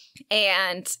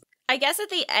 And I guess at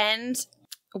the end,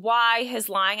 why his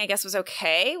lying, I guess, was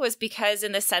okay was because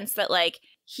in the sense that, like,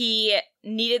 he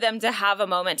needed them to have a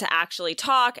moment to actually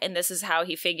talk. And this is how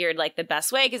he figured, like, the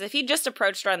best way. Because if he just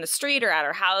approached her on the street or at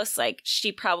her house, like,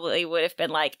 she probably would have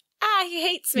been like, he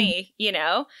hates me, you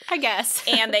know? I guess.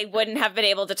 And they wouldn't have been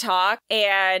able to talk.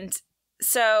 And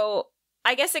so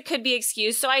I guess it could be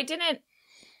excused. So I didn't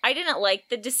like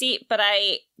the deceit, but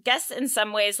I guess in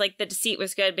some ways, like, the deceit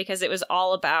was good because it was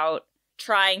all about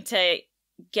trying to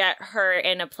get her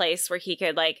in a place where he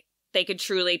could, like, they could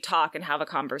truly talk and have a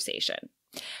conversation.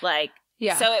 Like,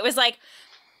 so it was like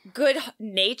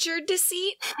good-natured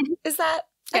deceit. Is that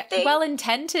a thing?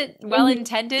 Well-intended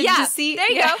deceit.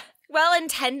 There you go.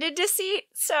 Well-intended deceit.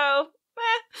 So,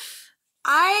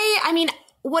 I mean,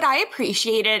 what I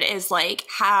appreciated is like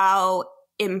how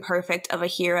imperfect of a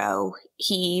hero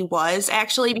he was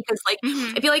actually, because like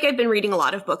I feel like I've been reading a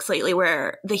lot of books lately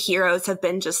where the heroes have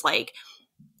been just like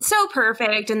so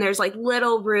perfect and there's like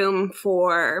little room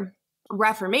for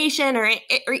reformation or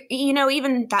you know,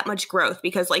 even that much growth,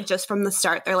 because like just from the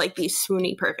start they're like these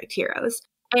swoony perfect heroes.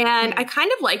 And I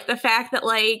kind of like the fact that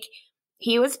like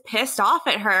he was pissed off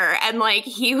at her and like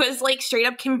he was like straight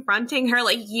up confronting her,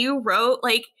 like, you wrote,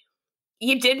 like,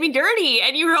 you did me dirty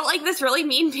and you wrote like this really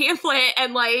mean pamphlet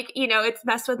and like, you know, it's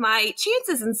messed with my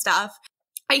chances and stuff.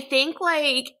 I think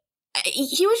like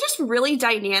he was just really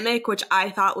dynamic, which I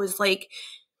thought was like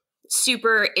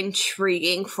super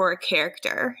intriguing for a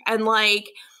character. And like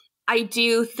I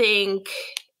do think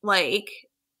like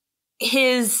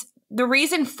the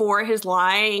reason for his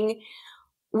lying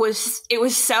was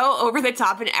so over the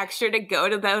top and extra to go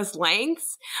to those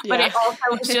lengths, but it also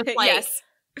was just like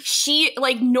she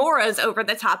like Nora's over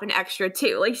the top and extra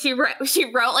too. Like she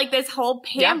wrote like this whole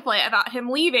pamphlet about him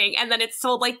leaving, and then it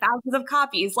sold like thousands of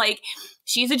copies. Like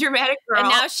she's a dramatic girl, and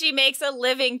now she makes a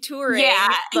living touring.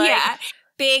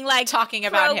 being like talking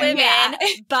about him. Women,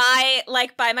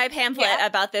 buy my pamphlet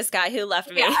about this guy who left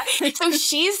me. Yeah. So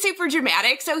she's super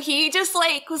dramatic. So he just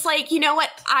like was like, you know what?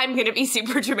 I'm gonna be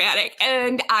super dramatic,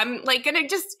 and I'm like gonna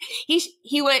just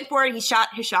he went for it. He shot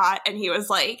his shot, and he was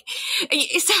like,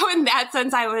 so in that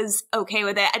sense, I was okay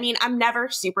with it. I mean, I'm never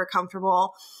super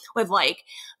comfortable with like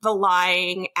the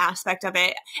lying aspect of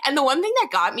it. And the one thing that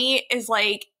got me is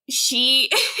like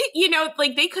she, you know,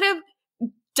 like they could have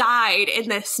died in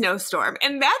this snowstorm.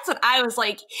 And that's what I was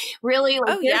like, really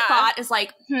like your thought is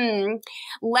like,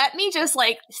 let me just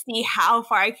like see how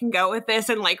far I can go with this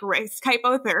and like risk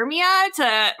hypothermia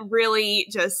to really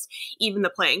just even the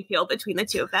playing field between the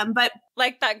two of them. But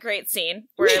like that great scene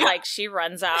where like she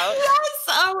runs out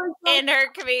in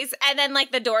her camise and then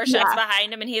like the door shuts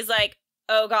behind him and he's like,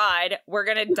 oh God, we're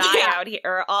gonna die out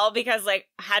here, all because like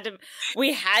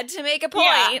we had to make a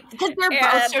point because they're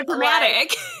both so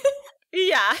dramatic.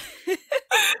 Yeah.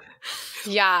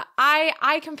 Yeah,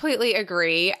 I completely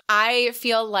agree. I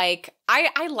feel like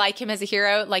I like him as a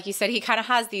hero. Like you said, he kind of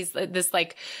has he has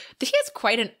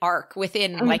quite an arc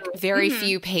within like very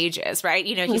few pages, right?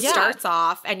 You know, he starts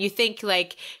off and you think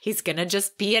like he's going to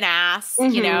just be an ass,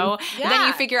 you know, and then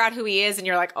you figure out who he is and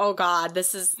you're like, oh God,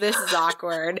 this is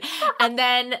awkward. And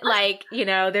then like, you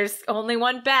know, there's only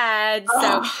one bed.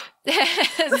 So,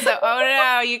 so, oh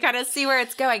no, you kind of see where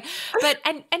it's going. But,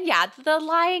 and yeah, the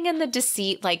lying and the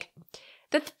deceit, like,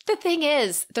 the thing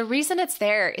is, the reason it's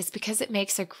there is because it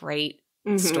makes a great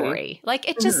story. Like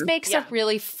it just makes a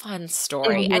really fun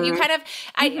story. And you kind of,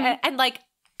 and like,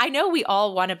 I know we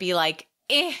all want to be like,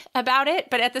 about it.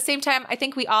 But at the same time, I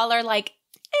think we all are like,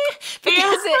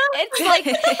 because it's like,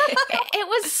 it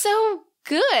was so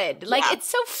good. Like it's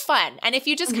so fun. And if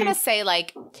you just kind of say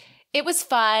like, it was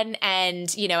fun.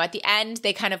 And, you know, at the end,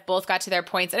 they kind of both got to their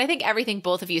points. And I think everything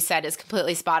both of you said is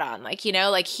completely spot on. Like, you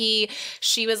know, like she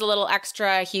was a little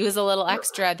extra. He was a little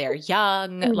extra. They're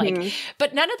young. Like,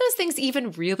 but none of those things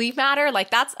even really matter.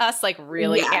 Like that's us like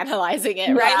really analyzing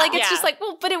it, right? Like it's just like,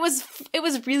 well, but it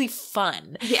was really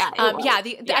fun. Yeah.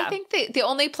 I think the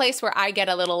only place where I get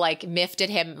a little like miffed at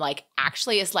him, like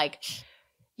actually is like,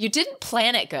 you didn't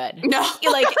plan it good. No.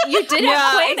 Like, you didn't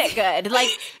plan it good. Like,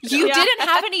 you didn't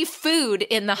have any food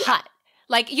in the hut.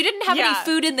 Like, you didn't have any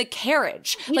food in the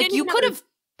carriage. Like, you could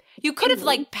have,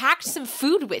 like, packed some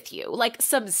food with you. Like,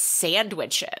 some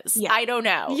sandwiches. Yeah. I don't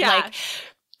know. Yeah. Like,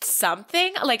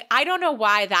 something. Like, I don't know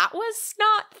why that was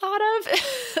not thought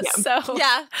of.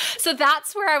 So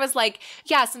that's where I was like,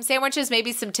 yeah, some sandwiches,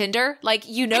 maybe some Tinder. Like,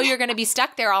 you know you're going to be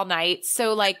stuck there all night.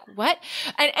 So, like, what?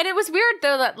 And it was weird,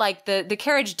 though, that, like, the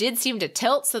carriage did seem to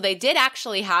tilt. So they did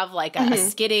actually have, like, a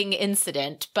skidding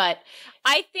incident. But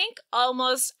I think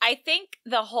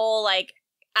the whole, like,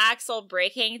 axle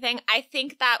braking thing, I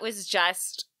think that was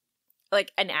just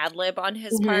like an ad lib on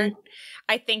his part.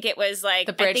 I think it was like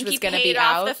the bridge was going to be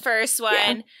out. The first one.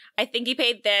 Yeah. I think he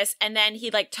paid this, and then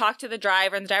he like talked to the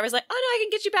driver, and the driver's like, "Oh no, I can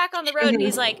get you back on the road." And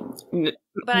he's like,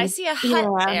 "But I see a hut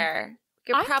there.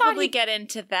 You could probably get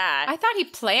into that." I thought he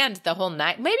planned the whole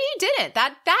night. Maybe he didn't.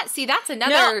 That's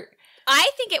another. No.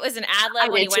 I think it was an ad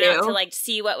lib when he went out to like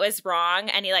see what was wrong,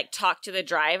 and he like talked to the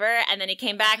driver, and then he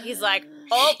came back. He's like,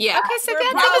 "Oh, yeah." Okay, so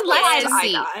that's less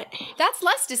deceit. That's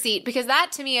less deceit because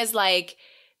that to me is like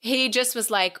he just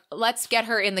was like, "Let's get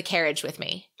her in the carriage with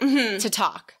me to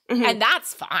talk," and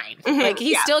that's fine. Like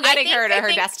he's still getting her to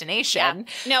her destination.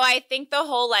 Yeah. No, I think the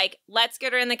whole like, "Let's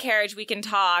get her in the carriage, we can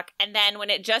talk," and then when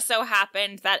it just so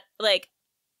happened that like.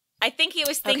 I think he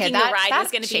was thinking the ride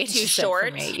was going to be too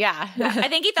short. Yeah. I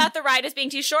think he thought the ride was being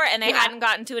too short and they hadn't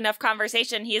gotten to enough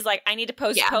conversation. He's like, I need to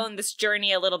postpone this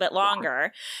journey a little bit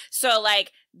longer. So,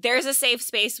 like, there's a safe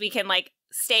space we can, like,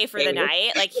 stay for the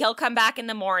night. Like, he'll come back in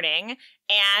the morning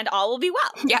and all will be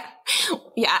well. Yeah.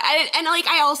 Yeah. And like,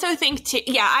 I also think,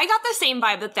 I got the same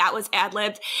vibe that was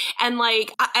ad-libbed. And,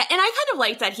 like, I kind of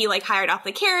liked that he, like, hired off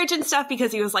the carriage and stuff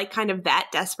because he was, like, kind of that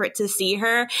desperate to see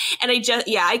her. And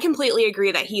I completely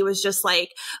agree that he was just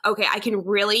like, okay, I can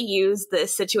really use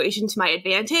this situation to my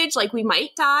advantage. Like, we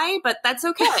might die, but that's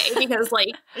okay because, like,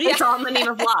 it's all in the name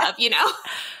of love, you know?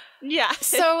 Yeah.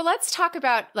 So let's talk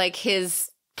about, like, his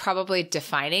probably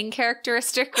defining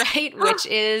characteristic, right? Which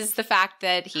is the fact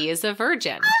that he is a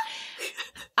virgin.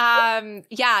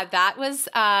 That was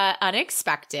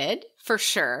unexpected for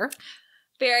sure.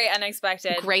 Very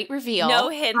unexpected. Great reveal. No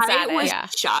hints at it. I was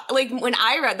shocked. Like when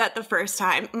I read that the first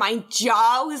time, my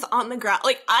jaw was on the ground.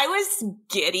 Like I was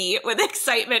giddy with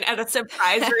excitement at a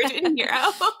surprise virgin hero.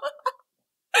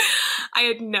 I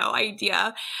had no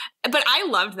idea. But I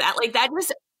loved that. Like that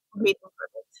just made it perfect.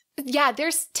 Yeah,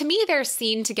 their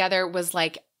scene together was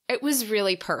like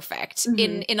really perfect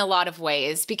in a lot of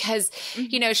ways because,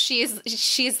 you know,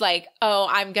 she's like, oh,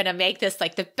 I'm going to make this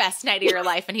like the best night of your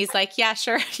life. And he's like, yeah,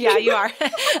 sure. Yeah, you are.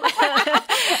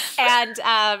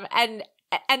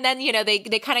 And then, you know, they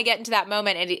kind of get into that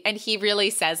moment and he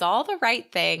really says all the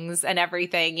right things and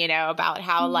everything, you know, about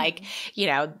how like, you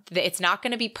know, it's not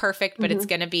going to be perfect, but it's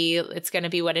going to be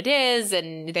what it is.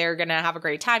 And they're going to have a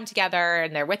great time together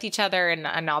and they're with each other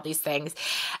and all these things.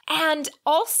 And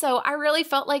also I really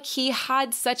felt like he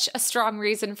had such a strong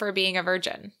reason for being a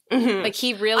virgin. Like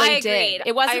he really did.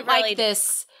 It wasn't like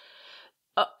this,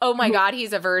 oh my God,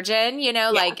 he's a virgin, you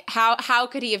know, like how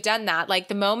could he have done that? Like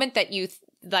the moment that you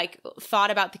thought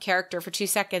about the character for 2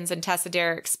 seconds and Tessa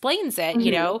Dare explains it,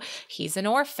 you know, he's an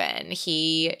orphan.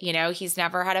 He, you know, he's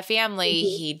never had a family.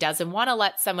 He doesn't want to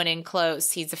let someone in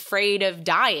close. He's afraid of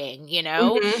dying, you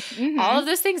know, all of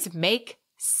those things make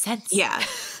sense. Yeah.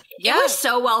 It was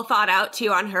so well thought out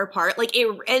too on her part. Like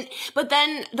but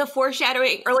then the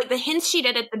foreshadowing or like the hints she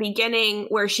did at the beginning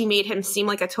where she made him seem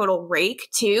like a total rake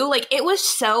too. Like it was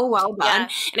so well done.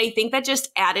 And I think that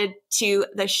just added to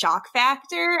the shock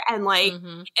factor and like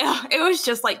it was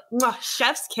just like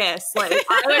chef's kiss. Like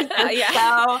I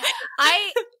was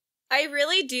I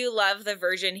really do love the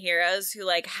virgin heroes who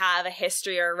like have a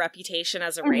history or a reputation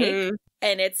as a rake.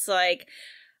 And it's like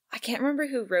I can't remember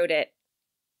who wrote it.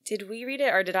 Did we read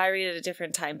it or did I read it at a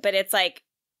different time? But it's like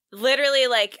literally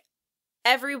like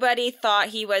everybody thought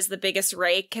he was the biggest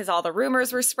rake because all the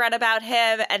rumors were spread about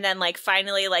him. And then like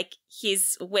finally like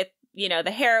he's with, you know, the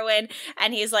heroine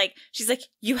and he's like, she's like,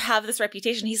 you have this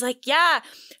reputation. He's like, yeah.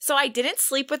 So I didn't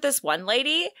sleep with this one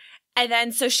lady. And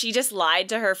then so she just lied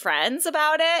to her friends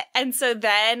about it. And so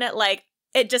then like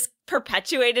it just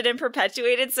perpetuated and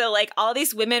perpetuated. So like all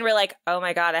these women were like, oh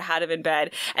my God, I had him in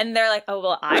bed. And they're like, oh,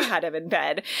 well, I had him in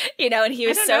bed, you know, and he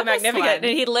was so magnificent.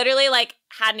 And he literally like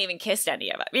hadn't even kissed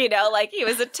any of them, you know, like he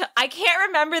was I can't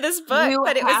remember this book,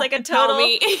 but it was like a total.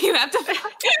 You have to.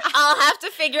 I'll have to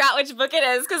figure out which book it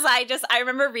is because I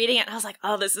remember reading it and I was like,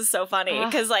 oh, this is so funny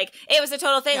because like it was a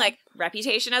total thing, like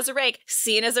reputation as a rake,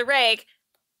 seen as a rake,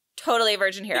 totally a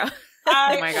virgin hero.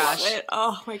 Oh my gosh.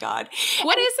 Oh my God.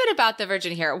 What is it about the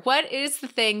virgin hero? What is the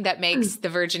thing that makes the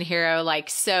virgin hero like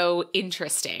so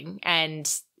interesting and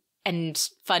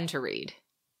fun to read?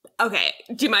 Okay.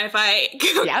 Do you mind if I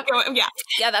go?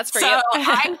 Yeah, that's for you. So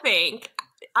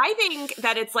I think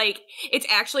that it's like, it's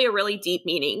actually a really deep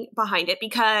meaning behind it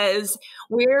because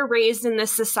we're raised in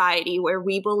this society where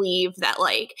we believe that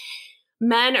like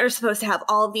men are supposed to have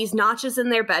all of these notches in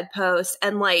their bedposts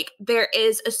and like there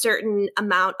is a certain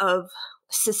amount of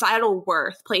societal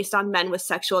worth placed on men with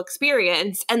sexual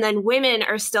experience. And then women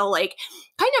are still like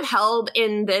kind of held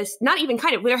in this, not even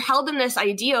kind of, they're held in this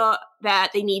idea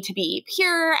that they need to be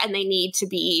pure and they need to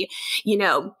be, you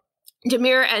know,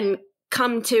 demure and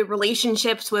come to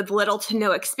relationships with little to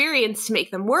no experience to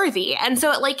make them worthy. And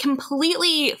so it like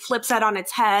completely flips that on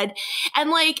its head.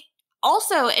 And like,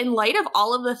 also, in light of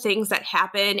all of the things that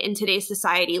happen in today's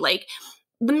society, like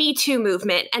the Me Too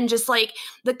movement and just like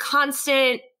the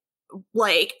constant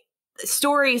like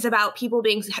stories about people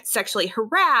being sexually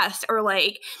harassed or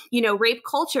like, you know, rape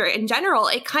culture in general,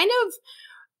 it kind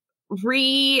of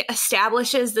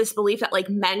reestablishes this belief that like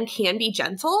men can be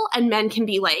gentle and men can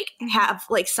be like have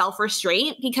like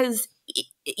self-restraint because,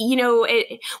 you know,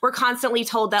 we're constantly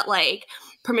told that like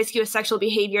promiscuous sexual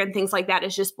behavior and things like that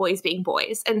is just boys being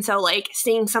boys. And so like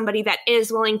seeing somebody that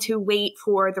is willing to wait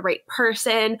for the right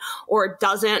person or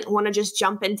doesn't want to just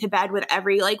jump into bed with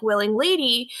every like willing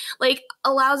lady, like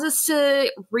allows us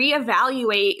to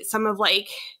reevaluate some of like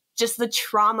just the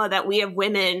trauma that we as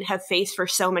women have faced for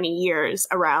so many years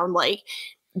around like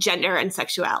gender and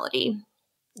sexuality.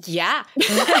 Yeah.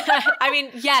 I mean,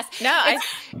 yes. No.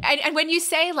 And when you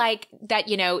say like that,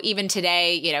 you know, even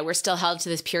today, you know, we're still held to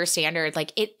this pure standard,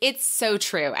 like it's so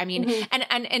true. I mean,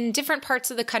 and in different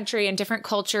parts of the country and different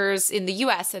cultures in the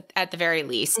US at the very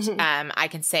least, I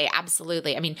can say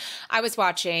absolutely. I mean, I was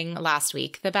watching last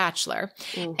week, The Bachelor,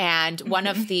 and one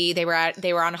of they were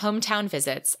on hometown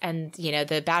visits and, you know,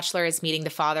 the Bachelor is meeting the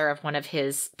father of one of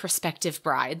his prospective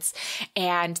brides.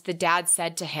 And the dad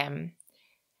said to him,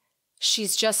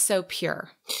 she's just so pure.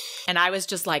 And I was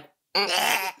just like,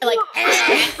 I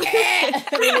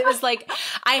mean, it was like,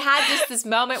 I had just this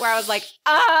moment where I was like,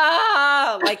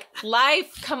 like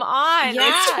life, come on.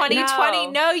 Yeah, it's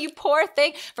 2020. No, you poor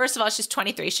thing. First of all, she's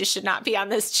 23. She should not be on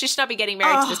this. She should not be getting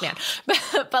married to this man.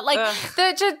 But like,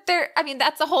 I mean,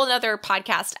 that's a whole nother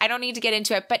podcast. I don't need to get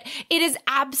into it, but it is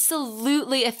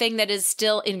absolutely a thing that is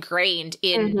still ingrained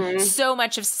in so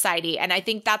much of society. And I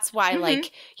think that's why,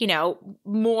 like, you know,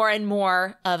 more and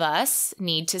more of us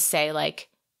need to say like,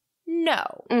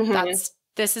 no,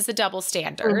 this is a double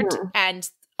standard. And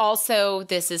also,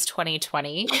 this is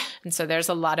 2020. And so there's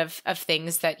a lot of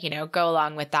things that, you know, go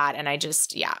along with that. And I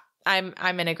just,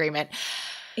 I'm in agreement.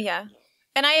 Yeah.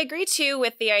 And I agree, too,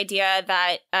 with the idea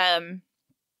that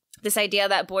this idea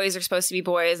that boys are supposed to be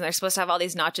boys and they're supposed to have all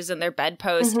these notches in their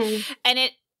bedpost.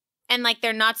 And like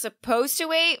they're not supposed to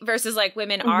wait versus like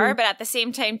women are. But at the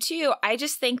same time, too, I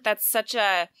just think that's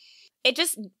it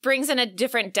just brings in a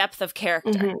different depth of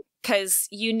character because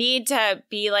you need to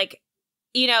be like,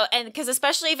 you know, and because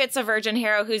especially if it's a virgin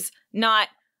hero who's not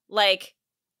like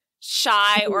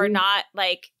shy or not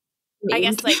like, I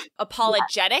guess like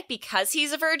apologetic because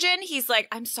he's a virgin. He's like,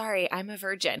 I'm sorry, I'm a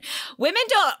virgin. Women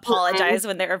don't apologize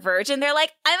when they're a virgin. They're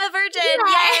like, I'm a virgin.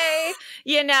 Yay.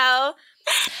 You know?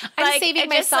 I'm like, saving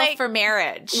myself for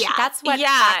marriage. Yeah. That's what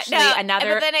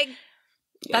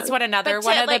another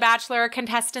one of the Bachelor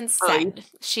contestants said.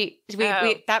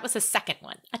 That was the second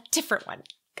one. A different one.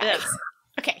 Guys.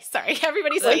 Okay, sorry.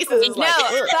 Everybody's faces is like,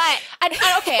 but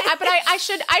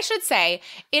I should say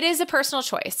it is a personal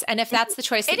choice, and if that's the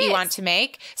choice that you want to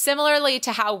make, similarly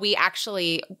to how we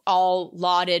actually all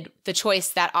lauded the choice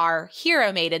that our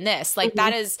hero made in this, like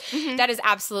that is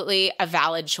absolutely a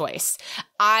valid choice.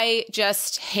 I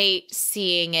just hate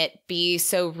seeing it be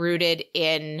so rooted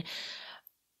in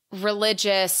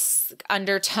religious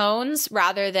undertones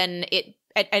rather than it.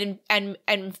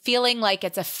 And feeling like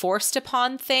it's a forced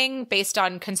upon thing based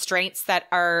on constraints that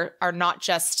are not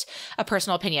just a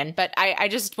personal opinion. But I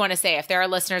just want to say, if there are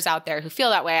listeners out there who feel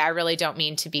that way, I really don't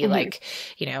mean to be like,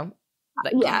 you know,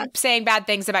 like saying bad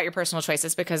things about your personal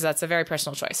choices, because that's a very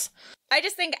personal choice. I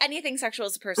just think anything sexual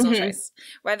is a personal choice.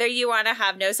 Whether you want to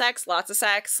have no sex, lots of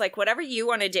sex, like whatever you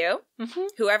want to do,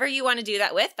 whoever you want to do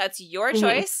that with, that's your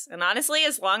choice. And honestly,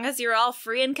 as long as you're all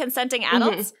free and consenting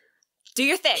adults, do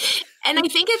your thing. And I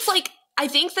think it's like, I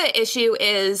think the issue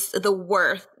is the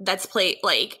worth that's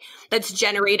that's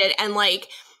generated, and like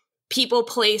people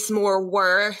place more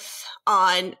worth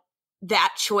on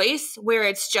that choice, where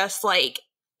it's just like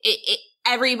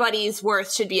everybody's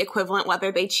worth should be equivalent,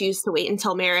 whether they choose to wait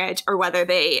until marriage or whether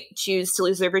they choose to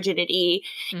lose their virginity,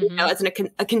 you know, as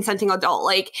a consenting adult.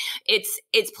 Like it's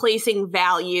placing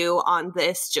value on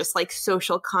this just like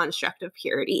social construct of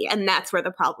purity. And that's where the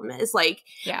problem is. Like,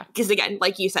 because again,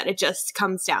 like you said, it just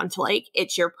comes down to like,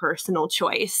 it's your personal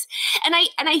choice. And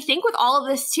I think with all of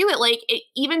this too, it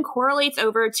even correlates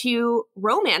over to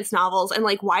romance novels and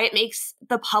like why it makes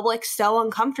the public so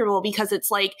uncomfortable, because it's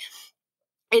like,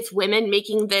 it's women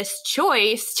making this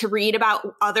choice to read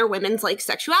about other women's like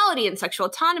sexuality and sexual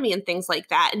autonomy and things like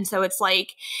that. And so it's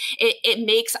like, it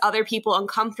makes other people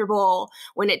uncomfortable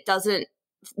when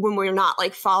we're not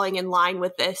like falling in line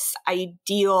with this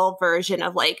ideal version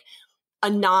of like a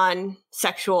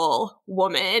non-sexual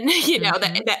woman, you know,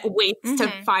 that waits to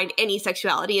find any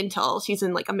sexuality until she's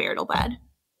in like a marital bed.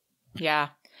 Yeah.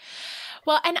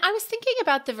 Well, and I was thinking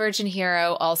about the virgin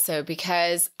hero also,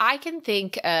 because I can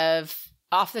think of,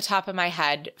 off the top of my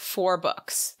head, 4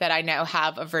 books that I know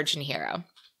have a virgin hero.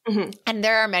 And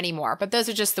there are many more, but those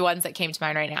are just the ones that came to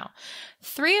mind right now.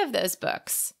 3 of those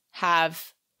books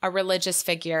have a religious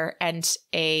figure and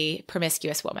a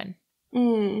promiscuous woman.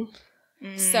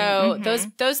 So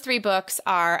those 3 books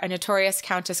are A Notorious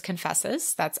Countess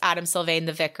Confesses. That's Adam Sylvain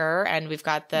the vicar, and we've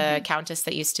got the countess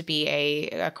that used to be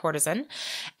a courtesan.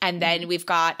 And then we've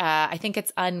got, I think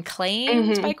it's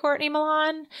Unclaimed by Courtney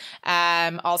Milan.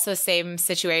 Also same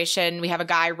situation. We have a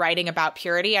guy writing about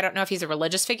purity. I don't know if he's a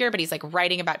religious figure, but he's like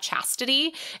writing about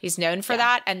chastity. He's known for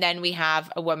that. And then we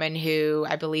have a woman who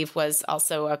I believe was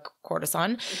also a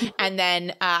courtesan. And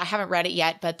then I haven't read it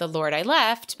yet, but The Lord I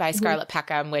Left by Scarlett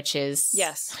Peckham, which is you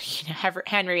know,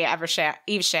 Henry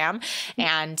Evesham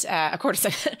and a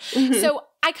courtesan. So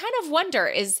I kind of wonder,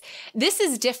 this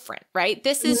is different, right?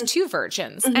 This is 2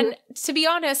 virgins. And to be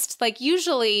honest, like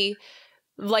usually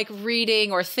like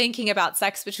reading or thinking about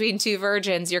sex between 2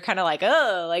 virgins, you're kind of like,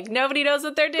 oh, like nobody knows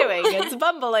what they're doing. It's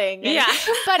bumbling.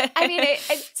 But I mean,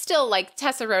 it's still like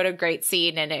Tessa wrote a great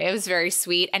scene and it was very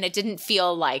sweet. And it didn't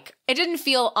feel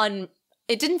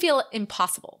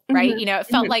impossible, right? You know, it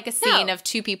felt like a scene of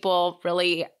 2 people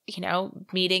really, you know,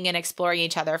 meeting and exploring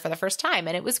each other for the first time.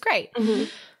 And it was great.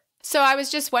 So I was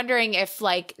just wondering if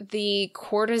like the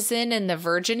courtesan and the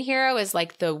virgin hero is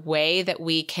like the way that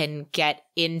we can get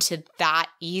into that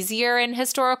easier in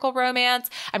historical romance.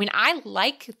 I mean, I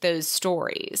like those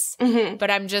stories, but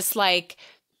I'm just like,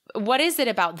 what is it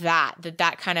about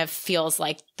that kind of feels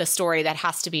like the story that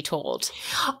has to be told?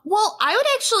 Well,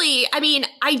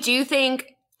 I do think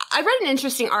I read an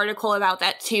interesting article about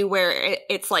that too, where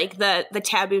it's like the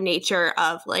taboo nature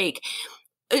of like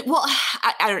well,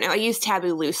 I don't know. I use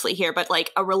taboo loosely here, but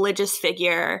like a religious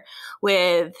figure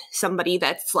with somebody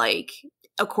that's like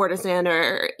a courtesan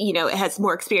or, you know, has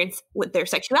more experience with their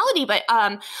sexuality. But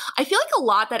I feel like a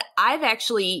lot that I've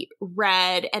actually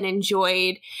read and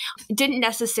enjoyed didn't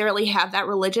necessarily have that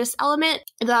religious element.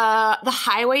 The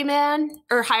Highwayman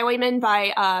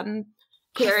by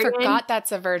I forgot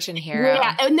that's a virgin hero.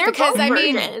 Yeah, and they're because, both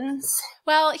virgins.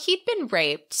 Well, he'd been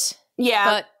raped. Yeah.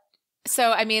 But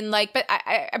so, I mean, like,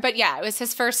 but yeah, it was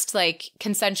his first, like,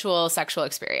 consensual sexual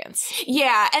experience.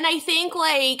 Yeah, and I think,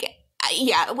 like,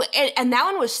 yeah, and that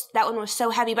one was so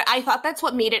heavy, but I thought that's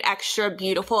what made it extra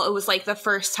beautiful. It was, like, the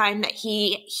first time that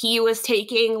he was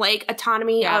taking, like,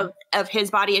 autonomy of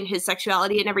his body and his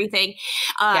sexuality and everything.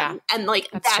 And, like,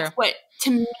 that's what,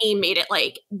 to me, made it,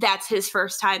 like, that's his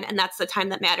first time, and that's the time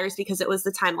that matters, because it was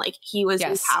the time, like, he was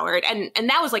empowered. And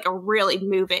that was, like, a really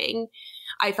moving,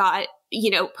 I thought, you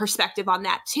know, perspective on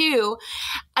that too.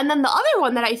 And then the other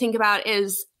one that I think about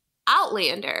is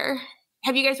Outlander.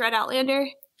 Have you guys read Outlander?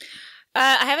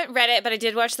 I haven't read it, but I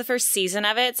did watch the first season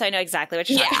of it, so I know exactly what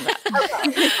you're talking about.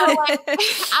 Okay. So, like,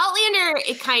 Outlander,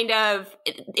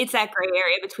 it's that gray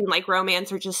area between like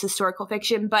romance or just historical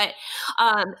fiction. But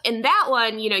in that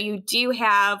one, you know, you do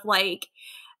have like,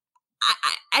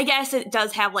 I guess it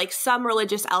does have like some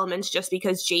religious elements, just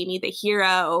because Jamie, the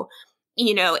hero,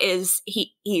 you know,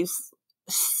 he's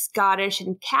Scottish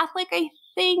and Catholic, I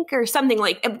think, or something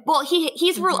like. Well,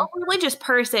 he's a religious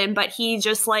person, but he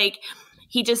just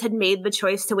had made the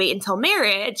choice to wait until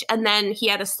marriage, and then he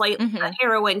had a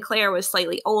heroine, Claire, was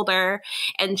slightly older,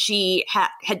 and she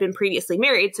had been previously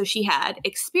married, so she had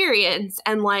experience.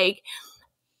 And like,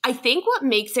 I think what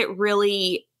makes it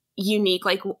really unique,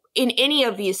 like in any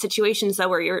of these situations though,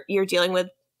 where you're dealing with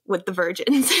the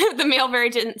virgins, the male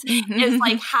virgins, is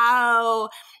like how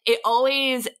it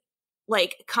always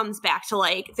like comes back to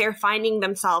like they're finding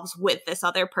themselves with this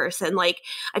other person. Like,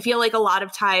 I feel like a lot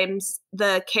of times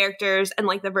the characters and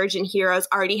like the virgin heroes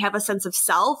already have a sense of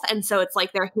self, and so it's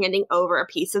like they're handing over a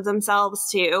piece of themselves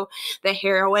to the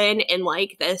heroine in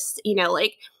like this, you know,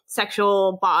 like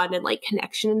sexual bond and like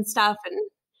connection and stuff. And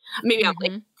maybe I'm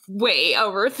like way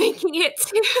overthinking it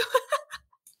too.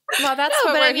 Well, that's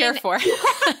what we're here for.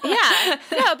 Yeah.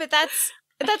 No, but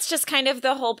that's just kind of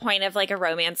the whole point of like a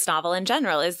romance novel in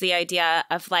general, is the idea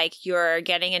of like you're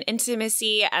getting an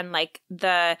intimacy, and like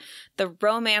the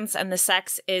romance and the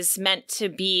sex is meant to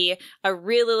be a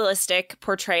realistic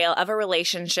portrayal of a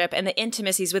relationship and the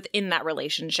intimacies within that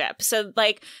relationship. So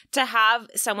like to have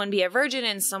someone be a virgin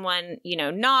and someone, you know,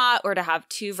 not, or to have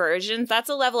two virgins, that's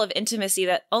a level of intimacy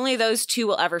that only those two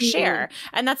will ever share.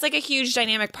 And that's like a huge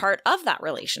dynamic part of that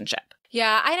relationship.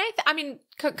 Yeah. And I mean,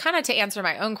 kind of to answer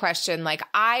my own question, like,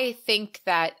 I think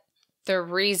that the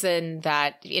reason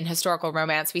that in historical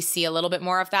romance we see a little bit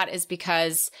more of that is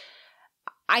because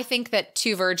I think that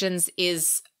two virgins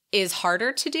is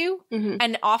harder to do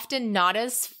and often not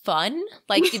as fun.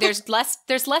 Like there's less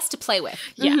to play with.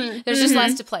 Yeah. There's just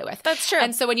less to play with. That's true.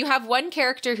 And so when you have one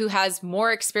character who has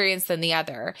more experience than the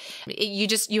other,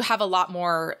 you have a lot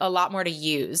more to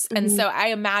use. And so I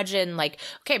imagine like,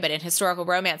 okay, but in historical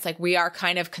romance, like we are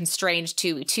kind of constrained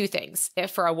to two things.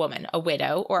 If for a woman, a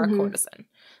widow or a courtesan,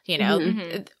 you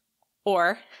know,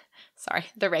 or sorry,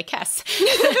 the Rakess.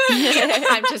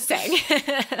 I'm just saying.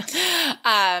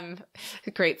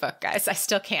 Great book, guys. I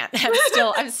still can't.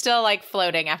 I'm still like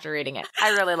floating after reading it. I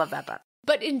really love that book.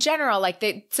 But in general,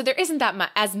 like so there isn't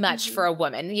that as much for a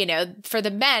woman, you know. For the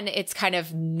men, it's kind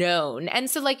of known. And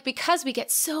so like, because we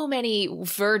get so many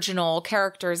virginal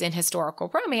characters in historical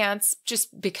romance,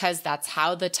 just because that's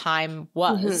how the time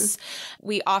was,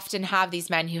 we often have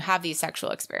these men who have these sexual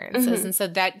experiences. And so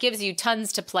that gives you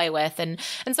tons to play with. And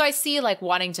so I see like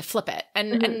wanting to flip it.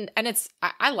 And it's,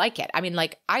 I like it. I mean,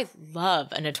 like, I love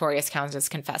A Notorious Countess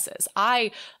Confesses. I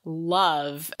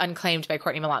love Unclaimed by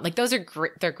Courtney Milan. Like, those are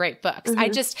great. They're great books. I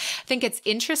just think it's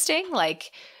interesting,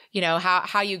 like, you know,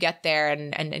 how you get there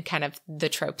and kind of the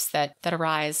tropes that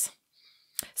arise.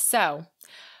 So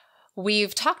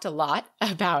we've talked a lot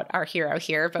about our hero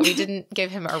here, but we didn't give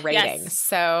him a rating. Yes.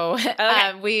 So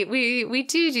we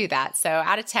do that. So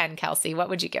out of 10, Kelsey, what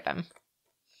would you give him?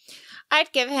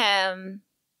 I'd give him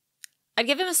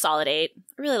a solid 8.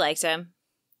 I really liked him.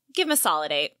 Give him a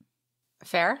solid 8.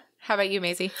 Fair. How about you,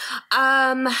 Mazey?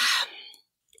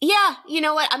 Yeah, you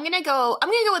know what? I'm gonna go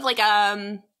with like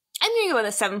I'm gonna go with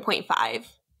a 7.5.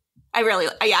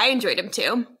 I enjoyed him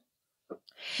too.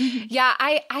 Yeah,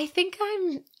 I think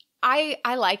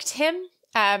I liked him.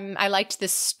 I liked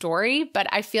this story, but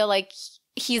I feel like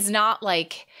he's not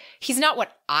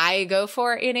what I go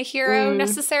for in a hero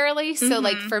necessarily. So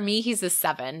like for me, he's a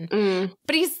 7,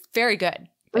 but he's very good.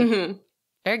 Like,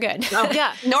 Very good. Oh,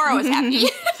 yeah. Nora was happy.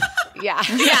 Yeah.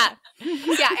 Yeah.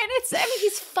 Yeah, and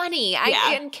he's funny.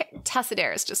 And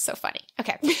Tussadere is just so funny.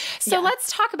 Okay, so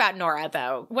let's talk about Nora,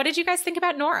 though. What did you guys think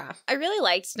about Nora? I really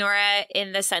liked Nora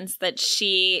in the sense that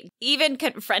she, even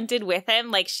confronted with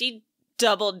him, like, she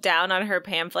doubled down on her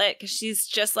pamphlet because she's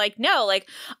just like, no, like,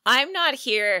 I'm not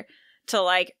here to,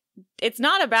 like, it's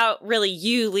not about really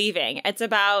you leaving. It's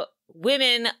about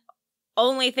women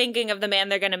only thinking of the man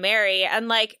they're going to marry, and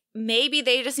like maybe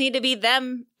they just need to be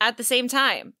them at the same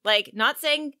time. Like, not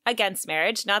saying against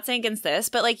marriage, not saying against this,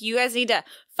 but like you guys need to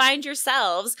find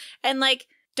yourselves and like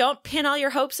don't pin all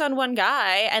your hopes on one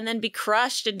guy and then be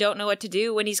crushed and don't know what to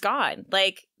do when he's gone.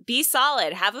 Like, be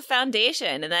solid, have a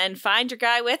foundation, and then find your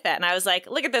guy with it. And I was like,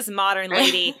 look at this modern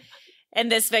lady in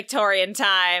this Victorian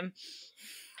time.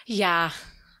 Yeah.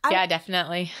 Yeah,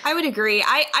 definitely. I would agree.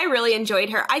 I really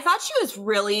enjoyed her. I thought she was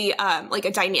really like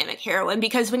a dynamic heroine,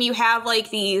 because when you have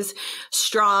like these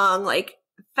strong like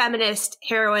feminist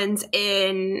heroines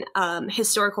in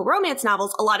historical romance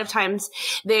novels, a lot of times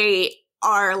they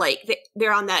are like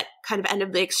they're on that kind of end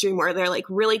of the extreme where they're like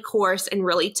really coarse and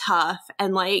really tough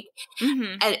and like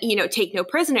and you know, take no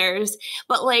prisoners.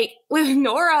 But like with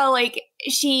Nora, like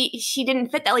she didn't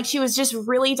fit that. Like, she was just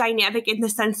really dynamic in the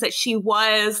sense that she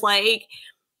was like,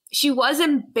 she was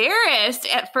embarrassed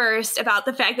at first about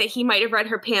the fact that he might have read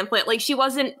her pamphlet. Like, she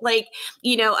wasn't like,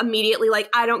 you know, immediately like,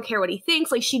 I don't care what he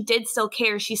thinks. Like, she did still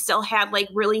care. She still had like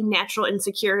really natural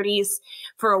insecurities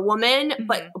for a woman.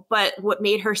 But what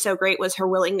made her so great was her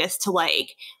willingness to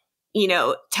like, you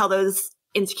know, tell those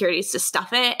insecurities to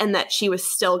stuff it, and that she was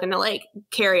still going to like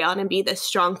carry on and be this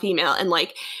strong female and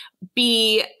like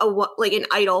be like an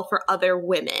idol for other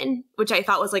women, which I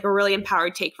thought was like a really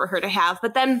empowered take for her to have.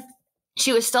 But then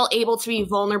she was still able to be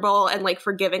vulnerable and like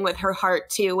forgiving with her heart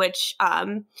too, which,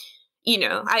 you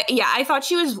know, I thought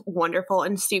she was wonderful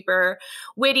and super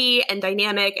witty and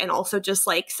dynamic and also just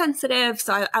like sensitive.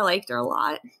 So I liked her a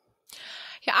lot.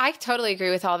 Yeah, I totally agree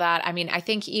with all that. I mean, I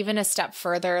think even a step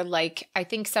further, like, I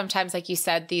think sometimes, like you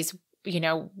said, these, you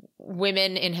know,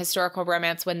 women in historical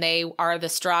romance, when they are the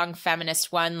strong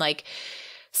feminist one, like,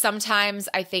 sometimes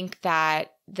I think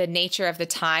that the nature of the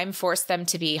time forced them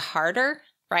to be harder,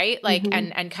 right? Like,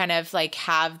 and kind of like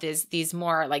have these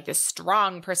more like this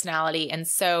strong personality. And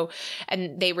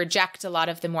they reject a lot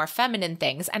of the more feminine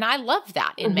things. And I love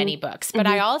that in many books, but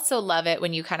I also love it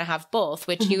when you kind of have both,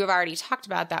 which you have already talked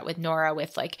about that with Nora,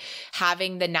 with like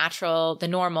having the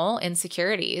normal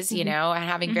insecurities, you know, and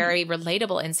having very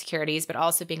relatable insecurities, but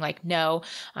also being like, no,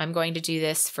 I'm going to do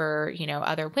this for, you know,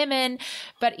 other women.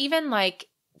 But even like,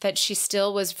 that she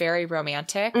still was very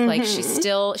romantic. Like,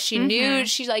 she knew,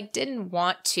 she like didn't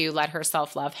want to let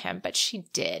herself love him, but she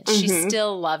did. She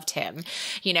still loved him,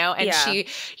 you know, and she,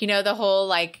 you know, the whole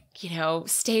like, you know,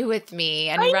 stay with me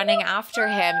and running after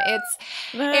him.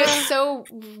 It's so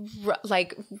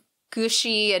like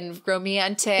gushy and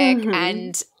romantic,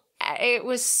 and it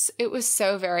was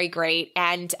so very great.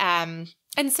 And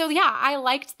so, yeah, I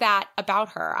liked that about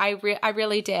her. I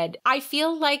really did. I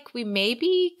feel like we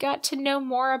maybe got to know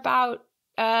more about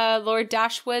Lord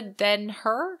Dashwood than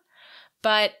her,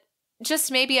 but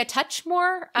just maybe a touch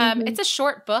more. It's a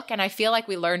short book, and I feel like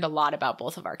we learned a lot about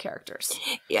both of our characters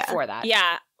for that.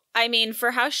 Yeah. I mean,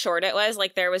 for how short it was,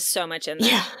 like, there was so much in there.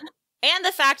 Yeah. And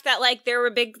the fact that, like, there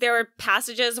were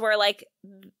passages where, like,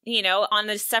 you know, on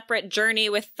a separate journey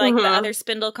with, like, the other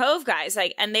Spindle Cove guys,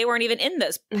 like, and they weren't even in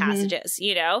those passages,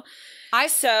 you know? I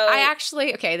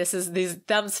actually, okay, this is these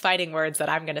thumbs fighting words that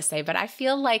I'm going to say, but I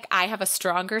feel like I have a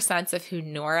stronger sense of who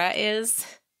Nora is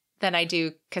than I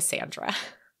do Cassandra.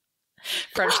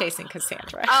 From Chasing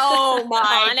Cassandra. Oh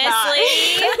my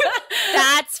Honestly,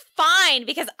 that's fine,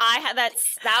 because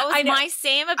that was my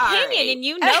same opinion, and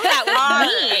you know that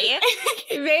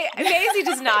was me. Maisie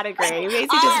does not agree. Maisie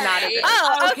does not agree.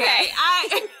 Oh, okay.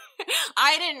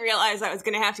 I didn't realize I was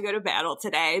going to have to go to battle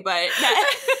today, but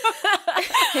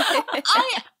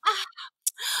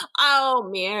oh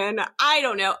man, I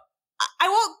don't know. I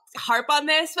won't harp on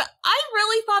this, but I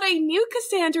really thought I knew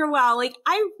Cassandra well. Like,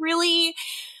 I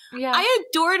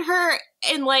adored her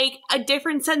in like a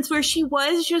different sense, where she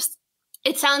was just,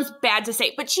 it sounds bad to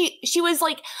say, but she was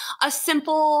like a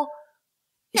simple,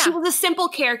 she was a simple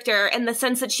character in the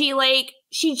sense that she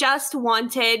just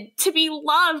wanted to be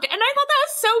loved. And I thought that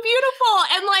was so beautiful.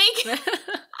 And like,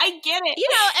 I get it. You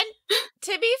know, and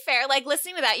to be fair, like,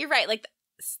 listening to that, you're right. Like,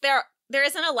 there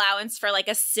is an allowance for like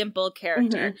a simple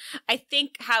character. I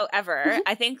think, however,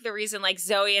 I think the reason like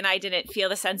Zoe and I didn't feel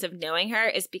the sense of knowing her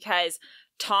is because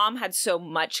Tom had so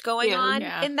much going on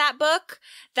in that book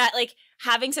that like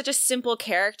having such a simple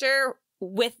character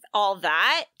with all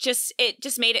that, it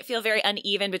just made it feel very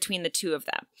uneven between the two of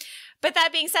them. But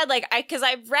that being said, like, because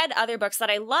I've read other books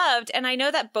that I loved, and I know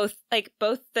that both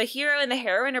the hero and the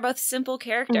heroine are both simple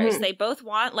characters. They both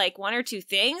want like one or two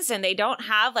things, and they don't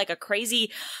have like a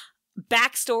crazy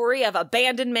backstory of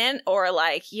abandonment or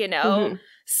like, you know,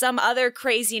 some other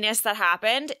craziness that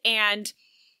happened. And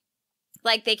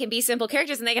like, they can be simple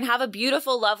characters and they can have a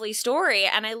beautiful, lovely story,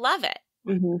 and I love it.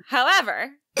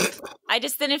 However, I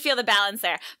just didn't feel the balance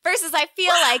there. Versus I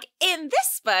feel like in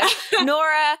this book,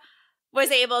 Nora was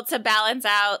able to balance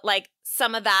out like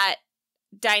some of that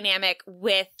dynamic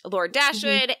with Lord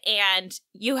Dashwood, and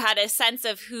you had a sense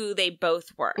of who they both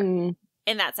were in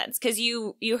that sense. Because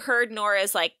you heard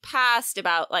Nora's like past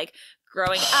about like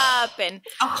growing up and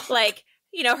like,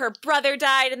 you know, her brother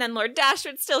died, and then Lord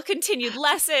Dashwood still continued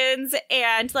lessons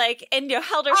and like, and you know,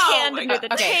 held her hand under the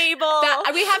table.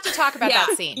 We have to talk about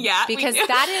that scene. Yeah. Because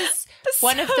that is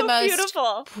one of the most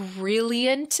beautiful,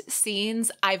 brilliant scenes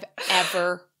I've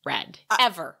ever read.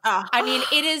 Ever. I mean,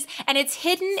 it is, and it's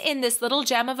hidden in this little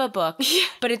gem of a book,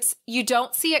 but you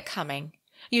don't see it coming.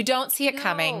 You don't see it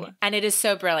coming, and it is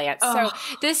so brilliant. So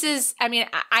this is, I mean,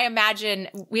 I imagine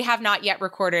we have not yet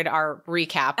recorded our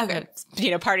recap,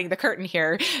 you know, parting the curtain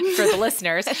here for the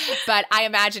listeners, but I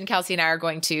imagine Kelsey and I are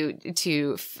going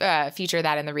to feature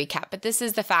that in the recap. But this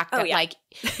is the fact that like,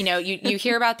 you know, you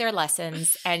hear about their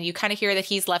lessons, and you kind of hear that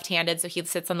he's left-handed, so he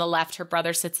sits on the left, her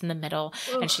brother sits in the middle,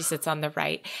 and she sits on the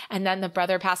right. And then the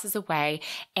brother passes away,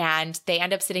 and they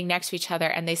end up sitting next to each other,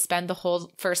 and they spend the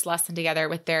whole first lesson together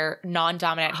with their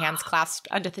non-dominant hands clasped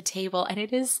under the table, and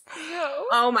it is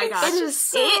oh my gosh,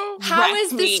 how is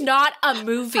this not a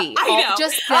movie? I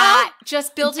know.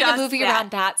 Just building a movie around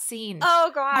that scene.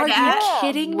 Oh god, are you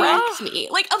kidding me?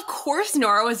 Like, of course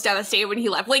Nora was devastated when he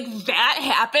left. Like, that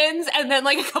happens, and then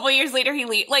like a couple of years later he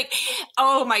leaves. Like,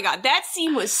 oh my god, that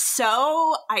scene was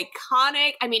so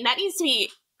iconic. I mean, that needs to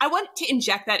be, I want to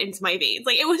inject that into my veins.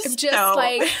 Like, it was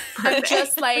I'm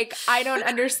just like, I don't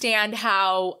understand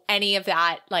how any of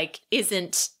that like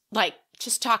isn't like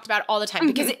just talked about all the time,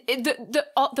 because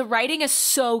the writing is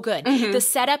so good. The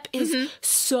setup is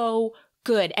so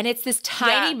good, and it's this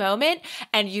tiny moment,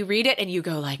 and you read it and you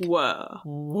go like, whoa.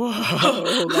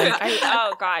 Like,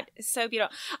 oh god, it's so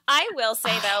beautiful. I will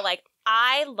say though, like,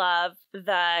 I love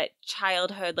the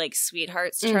childhood like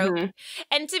sweethearts trope.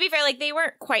 And to be fair, like, they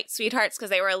weren't quite sweethearts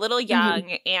because they were a little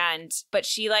young, but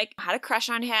she like had a crush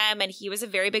on him, and he was a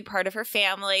very big part of her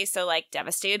family, so like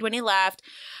devastated when he left.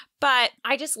 But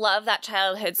I just love that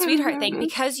childhood sweetheart thing,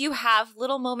 because you have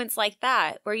little moments like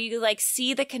that where you like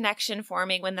see the connection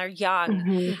forming when they're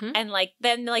young. And like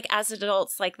then like as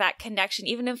adults, like that connection,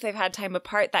 even if they've had time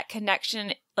apart, that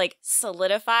connection like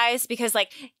solidifies, because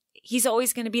like he's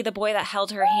always going to be the boy that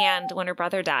held her hand when her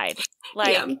brother died.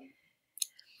 Like, And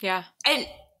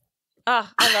oh,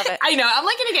 I love it. I know. I'm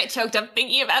like going to get choked up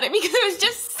thinking about it, because it was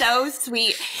just so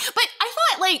sweet. But I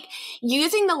thought like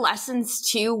using the lessons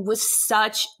too was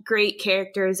such great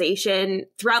characterization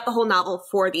throughout the whole novel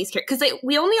for these characters. Because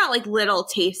we only got like little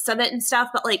tastes of it and stuff.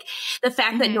 But like the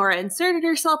fact that Nora inserted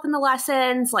herself in the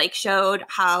lessons like showed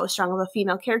how strong of a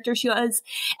female character she was.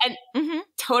 And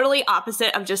totally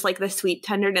opposite of just like the sweet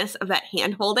tenderness of that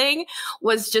hand holding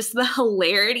was just the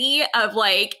hilarity of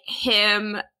like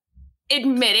him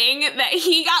admitting that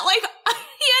he got like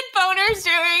he had boners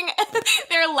during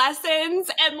their lessons,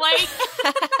 and like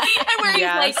and where he's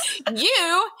like,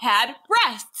 you had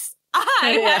breasts,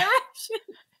 I had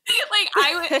erections.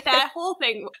 Like that whole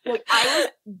thing, like I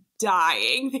was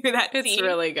dying through that scene. It's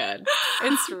really good.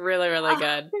 It's really, really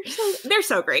good. They're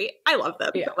so great. I love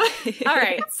them. Yeah. All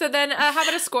right. So then how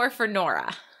about a score for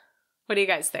Nora? What do you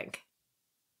guys think?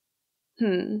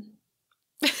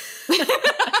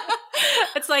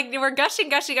 It's like we're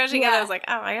gushing, and I was like,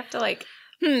 oh, I have to like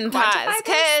pause,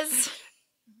 because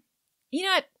you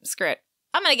know what? Screw it.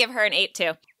 I'm gonna give her an 8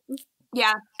 too.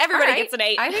 Yeah, everybody gets an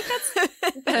 8. I think that's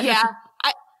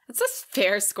that's a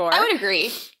fair score. I would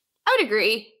agree.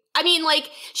 I mean, like,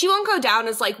 she won't go down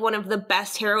as like one of the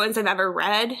best heroines I've ever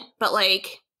read, but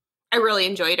like, I really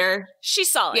enjoyed her.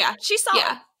 She's solid. Yeah, she's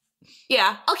solid.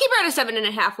 Yeah. I'll keep her at a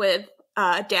 7.5 with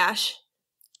Dash.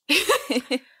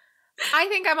 I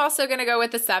think I'm also going to go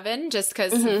with a 7, just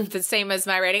because the same as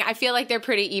my rating. I feel like they're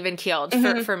pretty even keeled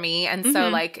for me. And so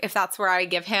like, if that's where I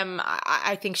give him,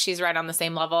 I think she's right on the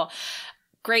same level.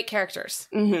 Great characters.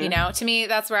 You know, to me,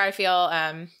 that's where I feel,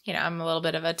 you know, I'm a little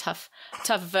bit of a tough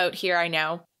vote here, I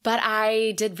know, but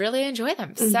I did really enjoy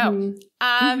them. So,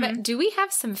 do we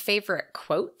have some favorite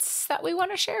quotes that we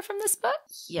want to share from this book?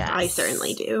 Yes. I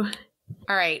certainly do.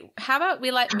 All right. How about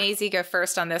we let Mazey go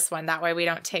first on this one? That way we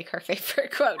don't take her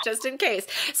favorite quote, just in case.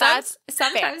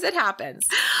 Sometimes it happens.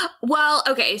 Well,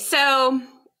 okay. So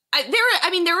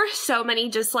there were so many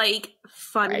just like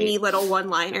funny little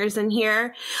one-liners in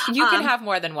here. You can have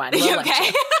more than one. We'll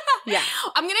okay. Yeah.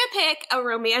 I'm going to pick a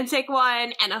romantic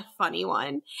one and a funny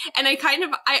one. And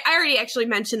I already actually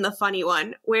mentioned the funny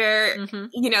one where,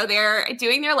 you know, they're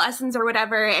doing their lessons or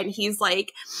whatever. And he's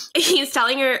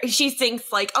telling her, she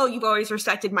thinks like, oh, you've always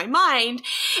respected my mind.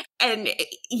 And,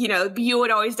 you know, you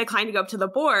would always decline to go up to the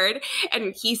board.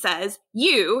 And he says,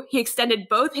 he extended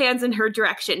both hands in her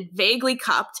direction, vaguely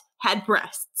cupped, had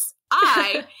breasts.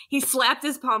 He slapped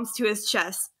his palms to his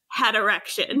chest, had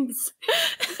erections.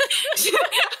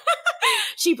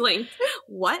 She blinked.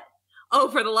 What? Oh,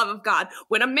 for the love of God.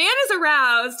 When a man is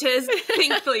aroused,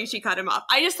 thankfully she cut him off.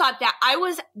 I just thought that I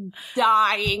was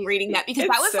dying reading that because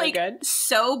that was so like good.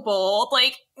 So bold.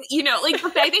 Like, you know, like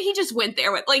the fact that he just went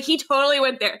there with, like, he totally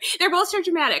went there. They're both so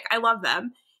dramatic. I love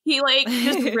them. He like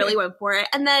just really went for it.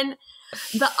 And then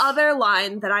the other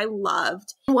line that I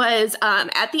loved was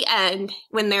at the end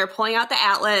when they're pulling out the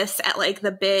atlas at like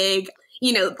the big,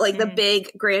 you know, like the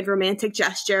big grand romantic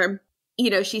gesture. You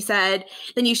know, she said,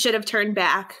 then you should have turned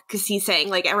back, because he's saying,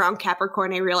 like, around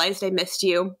Capricorn, I realized I missed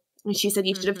you. And she said,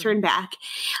 you should have turned back.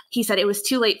 He said, it was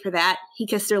too late for that. He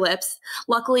kissed her lips.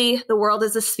 Luckily, the world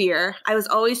is a sphere. I was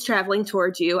always traveling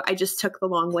towards you. I just took the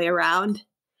long way around.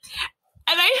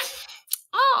 And I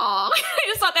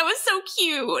just thought that was so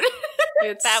cute.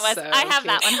 I have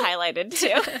that one highlighted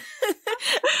too.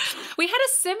 We had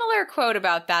a similar quote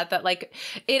about that like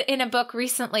in a book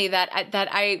recently that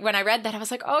I when I read that I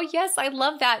was like, oh yes, I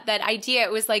love that idea.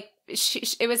 It was like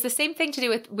it was the same thing to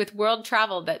do with world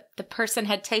travel, that the person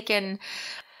had taken,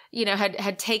 you know,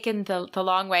 had taken the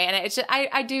long way, and it's just,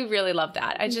 I do really love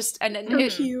that. I just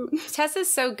cute.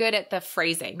 Tessa's so good at the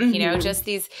phrasing, you know, just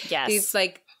these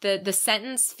like. The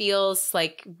sentence feels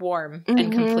like warm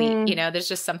and complete. You know, there's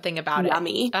just something about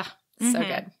Yummy. it. So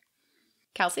good.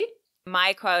 Kelsey?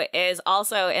 My quote is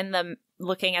also in the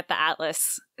looking at the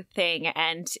atlas thing,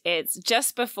 and it's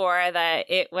just before that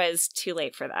it was too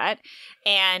late for that.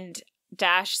 And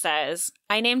Dash says,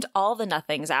 I named all the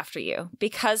nothings after you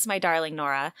because, my darling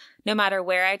Nora, no matter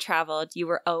where I traveled, you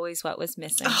were always what was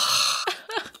missing.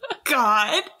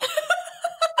 God.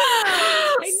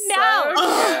 I know.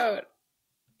 So cute.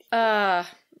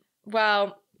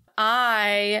 Well,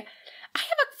 I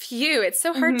have a few. It's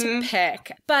so hard to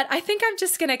pick, but I think I'm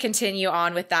just going to continue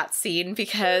on with that scene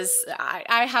because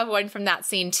I have one from that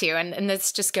scene too. And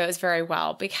this just goes very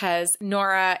well because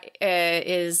Nora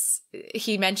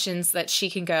he mentions that she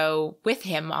can go with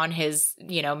him on his,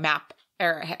 you know, map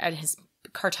or at his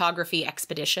cartography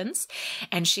expeditions.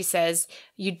 And she says,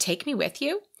 you'd take me with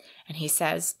you? And he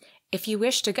says, if you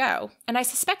wish to go, and I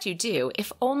suspect you do,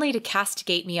 if only to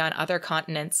castigate me on other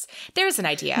continents. There's an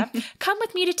idea. Come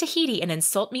with me to Tahiti and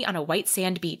insult me on a white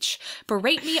sand beach.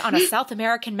 Berate me on a South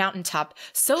American mountaintop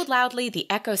so loudly the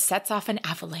echo sets off an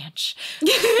avalanche.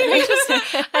 I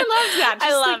love that.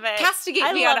 Just, I love it.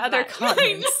 Castigate me on other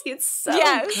continents. It's so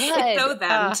good. So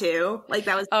them too. Like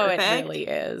that was perfect. Oh, it really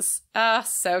is.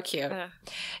 So cute.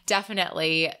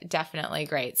 Definitely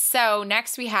great. So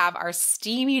next we have our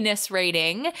steaminess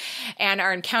rating and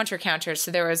our encounter counters.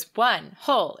 So there was one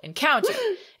whole encounter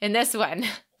in this one,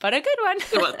 but a good one.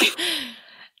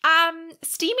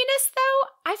 Steaminess though,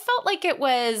 I felt like it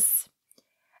was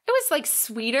like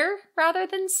sweeter rather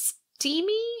than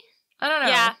steamy. I don't know.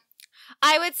 Yeah.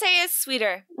 I would say it's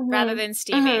sweeter rather than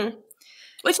steamy.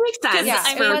 Which makes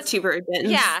sense for two virgins.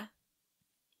 Yeah.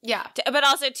 Yeah. But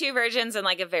also two virgins in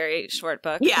like a very short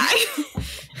book. Yeah.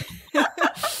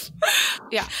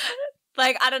 Yeah.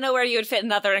 Like, I don't know where you would fit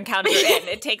another encounter in.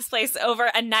 It takes place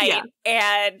over a night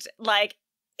and like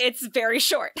it's very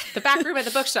short. The back room at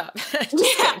the bookshop.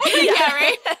 Yeah,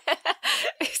 right?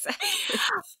 Exactly.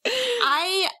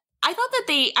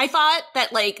 I thought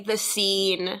that like the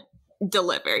scene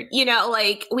delivered, you know,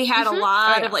 like we had a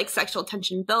lot of like sexual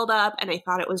tension buildup, and I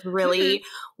thought it was really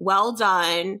well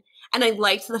done. And I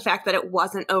liked the fact that it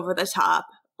wasn't over the top,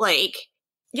 like,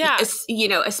 you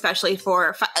know, especially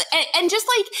for, and just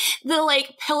like the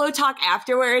like pillow talk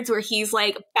afterwards where he's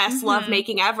like best love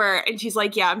making ever. And she's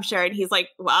like, yeah, I'm sure. And he's like,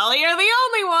 well, you're the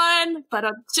only one. But,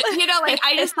 you know, like,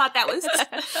 I just thought that was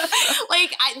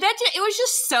like, it was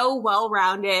just so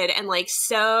well-rounded and like,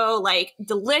 so like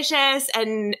delicious.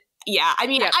 And yeah, I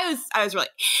mean, I was really,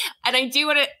 and I do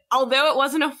want to, although it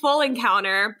wasn't a full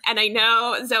encounter, and I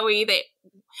know Zoe, that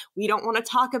we don't want to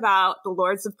talk about the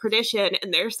Lords of Perdition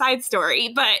and their side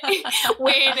story. But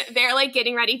when they're like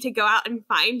getting ready to go out and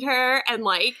find her and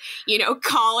like, you know,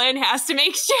 Colin has to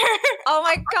make sure. Oh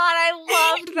my God, I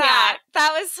loved that. Yeah.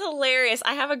 That was hilarious.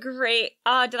 I have a great,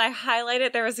 did I highlight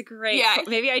it? There was a great,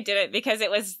 maybe I didn't because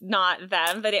it was not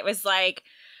them, but it was like,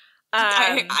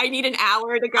 I need an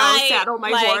hour to go saddle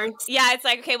my horse. Yeah, it's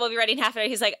like, okay, we'll be ready in half an hour.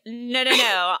 He's like, no.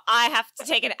 I have to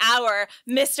take an hour,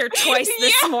 Mr. Choice,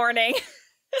 this morning.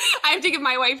 I have to give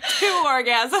my wife 2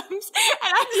 orgasms.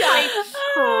 And I'm just like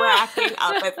cracking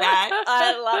up at that.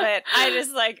 I love it. I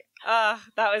just like,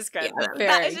 that was good. Yeah,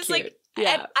 that was just cute. Like,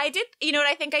 and I did, you know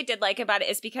what I think I did like about it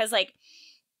is because like,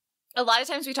 a lot of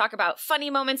times we talk about funny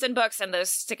moments in books and those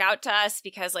stick out to us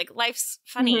because like life's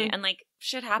funny and like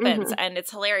shit happens and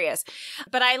it's hilarious.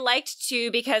 But I liked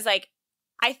too because like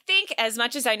I think as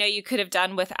much as I know you could have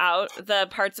done without the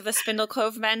parts of the Spindle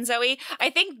Cove men, Zoe, I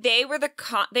think they were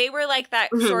they were like that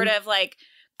sort of like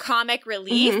comic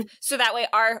relief so that way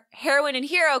our heroine and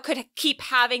hero could keep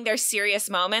having their serious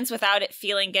moments without it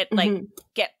feeling get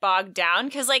bogged down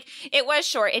because like it was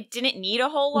short. It didn't need a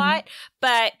whole lot,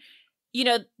 but you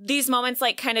know, these moments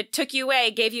like kind of took you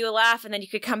away, gave you a laugh, and then you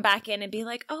could come back in and be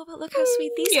like, oh, but look how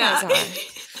sweet these guys are.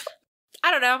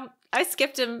 I don't know. I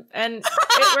skipped him and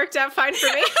it worked out fine for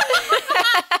me.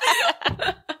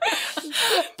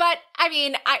 But I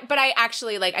mean, I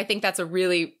actually like, I think that's a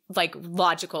really like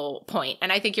logical point.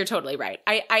 And I think you're totally right.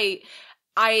 I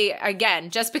again,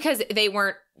 just because they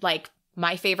weren't like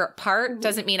my favorite part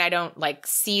doesn't mean I don't like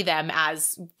see them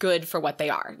as good for what they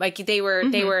are. Like they were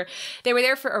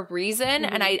there for a reason.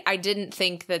 And I didn't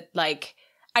think that like,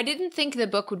 I didn't think the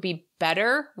book would be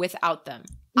better without them.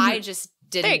 I just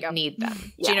didn't need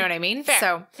them. Do you know what I mean? Fair.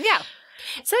 So yeah.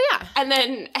 And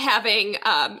then having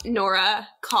Nora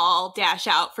call Dash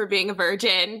out for being a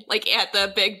virgin, like at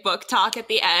the big book talk at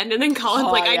the end. And then Colin's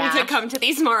I need to come to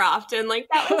these more often. Like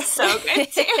that was so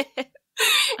good too.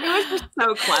 It was just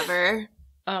so clever.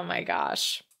 Oh my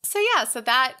gosh. So yeah, so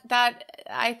that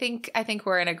I think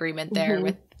we're in agreement there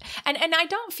with and I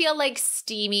don't feel like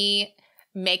steamy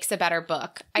makes a better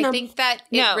book. I think that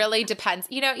it really depends.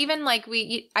 You know, even like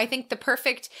I think the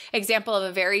perfect example of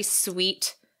a very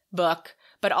sweet book,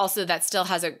 but also that still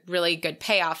has a really good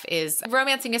payoff is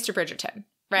Romancing Mr. Bridgerton.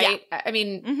 Right? Yeah. I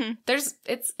mean,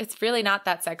 it's really not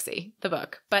that sexy, the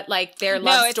book, but like their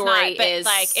love story is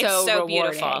like, so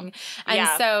rewarding.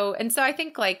 Beautiful. And so I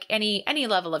think like any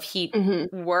level of heat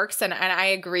works. And I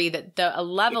agree that a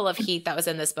level of heat that was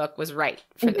in this book was right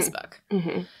for this book.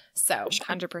 So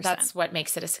 100%. That's what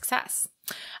makes it a success.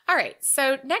 All right.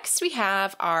 So next we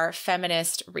have our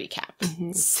feminist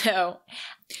recap. So,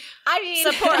 I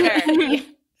mean, support her.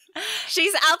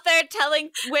 She's out there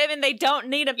telling women they don't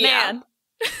need a man. Yeah.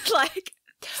 Like,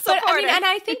 but I mean, and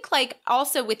I think like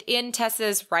also within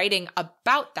Tessa's writing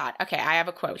about that. Okay, I have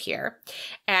a quote here,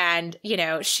 and you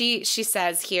know, she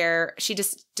says here she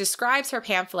just describes her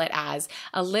pamphlet as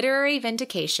a literary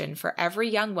vindication for every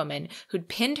young woman who'd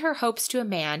pinned her hopes to a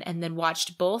man and then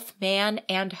watched both man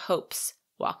and hopes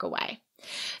walk away.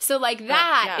 So like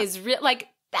that is like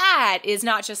that is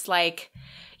not just like,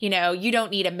 you know, you don't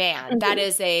need a man. That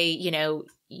is a, you know,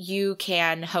 you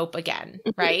can hope again,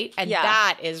 right? And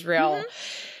that is real.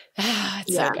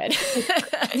 It's so good.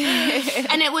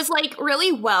 And it was like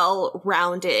really well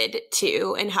rounded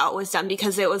too in how it was done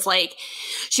because it was like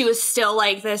she was still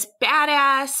like this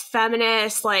badass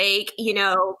feminist, like, you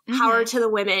know, power to the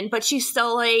women, but she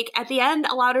still like at the end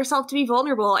allowed herself to be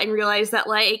vulnerable and realized that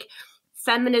like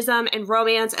feminism and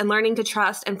romance and learning to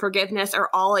trust and forgiveness are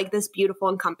all like this beautiful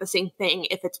encompassing thing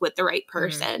if it's with the right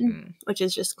person, which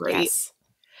is just great.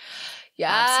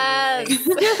 Yes.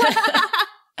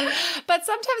 But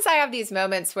sometimes I have these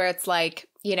moments where it's like,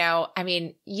 you know, I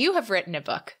mean, you have written a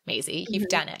book, Mazey. You've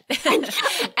done it.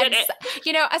 And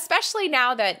you know, especially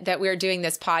now that we're doing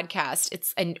this podcast,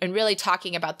 it's and really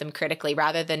talking about them critically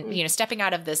rather than, you know, stepping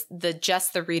out of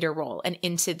just the reader role and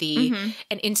into the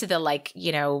like,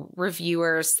 you know,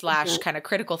 reviewer / kind of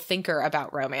critical thinker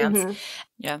about romance.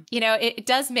 Yeah. You know, it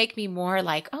does make me more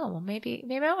like, oh, well, maybe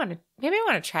I want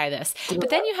to try this.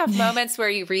 But then you have moments where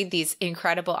you read these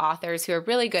incredible authors who are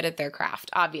really good at their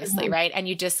craft, obviously, right? And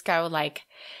you just go like,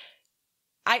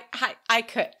 I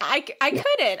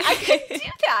couldn't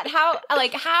do that.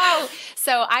 How?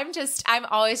 So I'm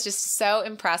always just so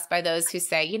impressed by those who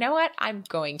say, you know what, I'm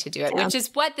going to do it, which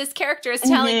is what this character is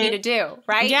telling me to do,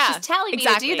 right? Yeah, she's telling me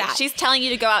to do that. She's telling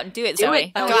you to go out and do it,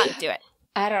 Zoe. Go out and do it.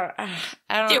 I don't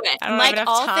do it. I don't like have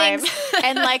all time. Things,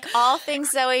 and like all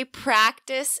things, Zoe,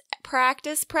 practice.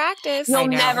 You'll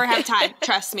never have time,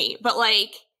 trust me. But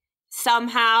like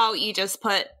somehow you just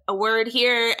put a word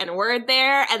here and a word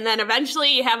there, and then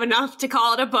eventually you have enough to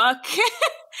call it a book.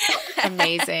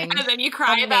 Amazing. And then you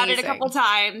cry about it a couple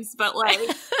times. But like,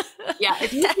 yeah,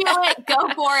 if you feel it, go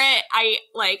for it.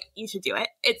 You should do it.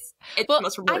 It's the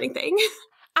most rewarding thing.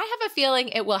 I have a feeling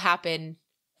it will happen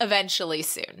eventually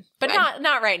soon, but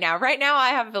not right now. Right now I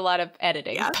have a lot of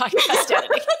editing, podcast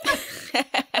editing.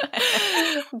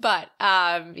 But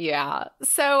yeah.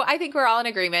 So I think we're all in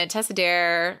agreement. Tessa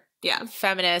Dare,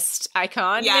 feminist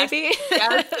icon, maybe.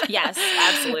 Yes,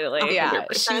 absolutely. Yeah,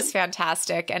 100%. She's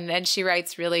fantastic. And she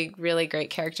writes really, really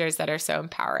great characters that are so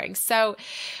empowering. So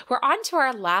we're on to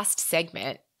our last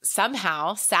segment.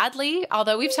 Somehow, sadly,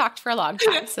 although we've talked for a long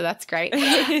time, so that's great,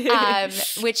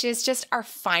 which is just our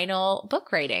final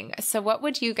book rating. So what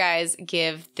would you guys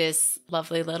give this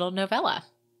lovely little novella?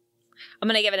 I'm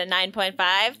going to give it a 9.5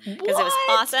 because it was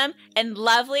awesome and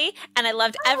lovely, and I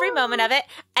loved every moment of it.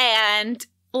 And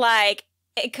like,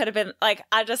 it could have been like,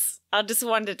 I just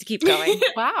wanted it to keep going.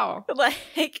 Wow.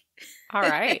 All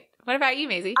right. What about you,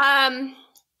 Mazey?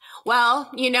 Well,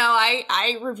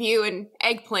 I review in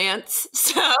eggplants,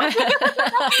 so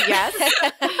yes.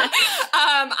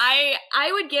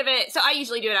 I would give it. So I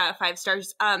usually do it out of 5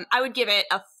 stars. I would give it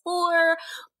a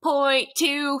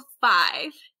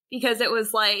 4.25 because it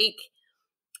was like,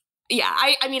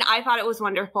 I thought it was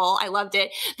wonderful. I loved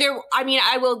it.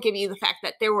 I will give you the fact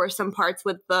that there were some parts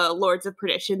with the Lords of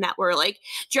Perdition that were like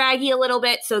draggy a little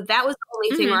bit. So that was the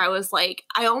only thing where I was like,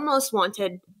 I almost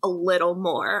wanted a little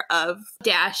more of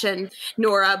Dash and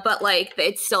Nora, but like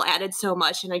it still added so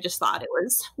much. And I just thought it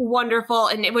was wonderful.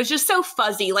 And it was just so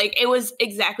fuzzy. Like it was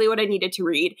exactly what I needed to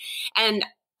read. And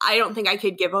I don't think I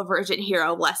could give a Virgin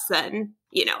Hero less than,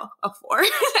 a 4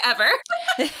 ever.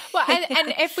 Well,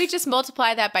 and if we just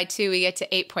multiply that by 2, we get to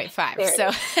 8.5.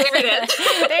 There it is.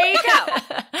 There you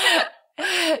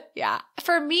go. Yeah.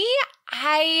 For me,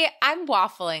 I'm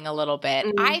waffling a little bit.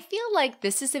 Mm-hmm. I feel like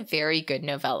this is a very good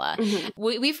novella.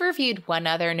 Mm-hmm. We've reviewed one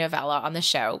other novella on the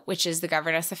show, which is The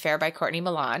Governess Affair by Courtney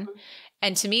Milan. Mm-hmm.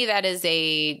 And to me, that is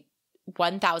a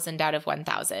 1,000 out of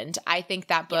 1,000. I think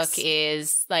that book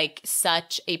is like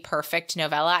such a perfect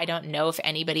novella. I don't know if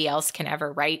anybody else can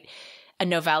ever write a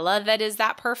novella that is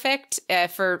that perfect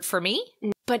for me.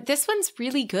 But this one's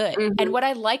really good. Mm-hmm. And what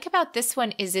I like about this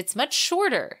one is it's much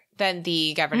shorter than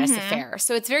The Governess Affair.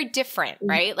 So it's very different,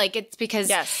 right? Like it's because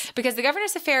The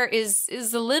Governess Affair is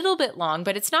a little bit long,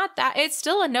 but it's not that. It's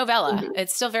still a novella. Mm-hmm.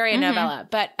 It's still very a novella.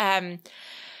 But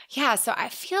yeah, so I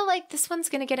feel like this one's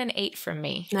going to get an 8 from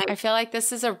me. Nice. I feel like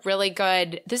this is a really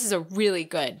good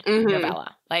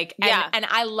novella. Like, and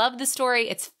I love the story.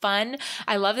 It's fun.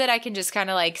 I love that I can just kind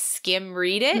of like skim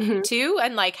read it too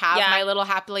and like have my little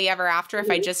happily ever after if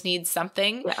I just need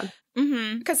something. Yeah.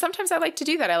 Because sometimes I like to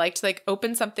do that. I like to like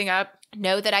open something up,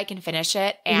 know that I can finish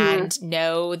it and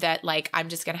know that like I'm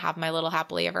just going to have my little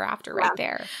happily ever after right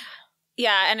there.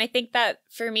 Yeah. And I think that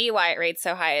for me, why it rates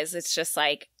so high is it's just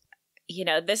like,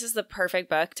 this is the perfect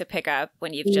book to pick up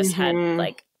when you've just had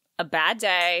like a bad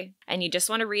day and you just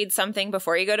want to read something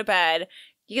before you go to bed.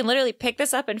 You can literally pick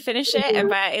this up and finish it. And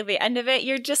by the end of it,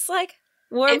 you're just like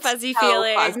warm, fuzzy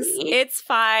feelings. It's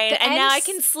fine. And now I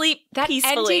can sleep peacefully.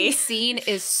 That ending scene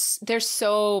there's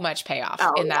so much payoff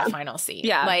in that final scene.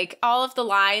 Yeah. Like all of the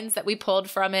lines that we pulled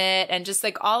from it and just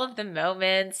like all of the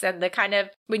moments and the kind of,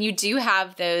 when you do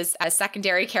have those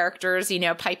secondary characters,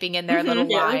 piping in their little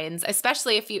lines,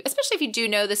 especially if you do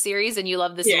know the series and you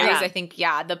love the series, I think,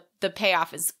 the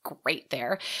payoff is great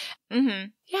there. Mm-hmm.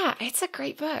 Yeah, it's a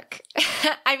great book.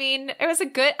 I mean, it was a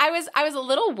good, I was a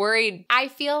little worried. I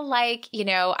feel like,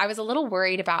 I was a little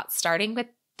worried about starting with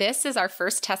this as our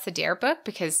first Tessa Dare book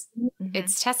because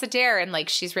it's Tessa Dare and like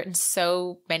she's written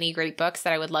so many great books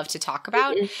that I would love to talk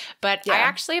about. But I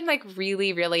actually am like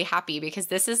really, really happy because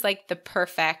this is like the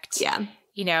perfect,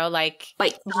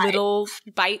 like little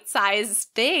bite-sized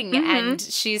thing. And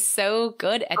she's so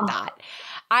good at that.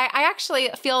 I actually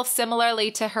feel similarly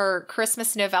to her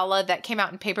Christmas novella that came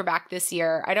out in paperback this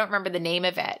year. I don't remember the name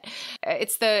of it.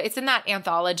 It's in that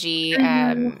anthology of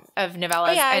novellas.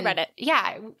 Oh, yeah, I read it.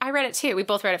 Yeah, I read it too. We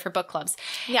both read it for book clubs.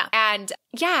 Yeah. And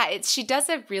she does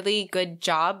a really good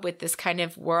job with this kind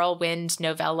of whirlwind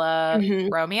novella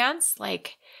romance.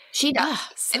 Like, she does.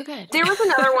 So good. There was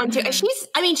another one too.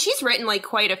 She's written like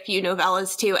quite a few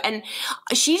novellas too. And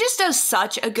she just does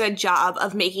such a good job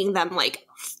of making them like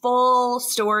full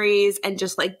stories and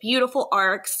just like beautiful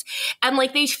arcs. And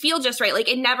like they feel just right. Like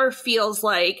it never feels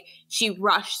like she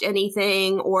rushed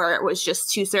anything or it was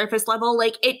just too surface level.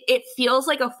 Like it feels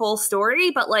like a full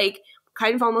story, but like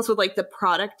kind of almost with like the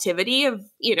productivity of,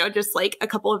 you know, just like a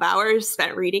couple of hours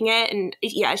spent reading it. And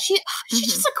yeah, she's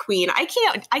just a queen. I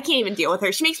can't even deal with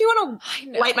her. She makes me want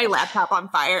to light my laptop on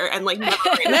fire and like never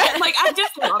read it. Like, I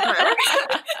just love her.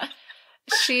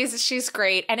 She's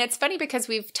great. And it's funny because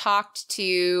we've talked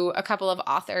to a couple of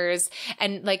authors,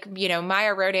 and like, you know,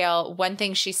 Maya Rodale, one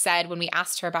thing she said when we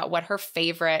asked her about what her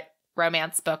favorite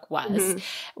romance book was,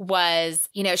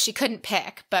 you know, she couldn't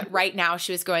pick, but right now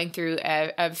she was going through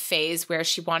a phase where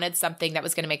she wanted something that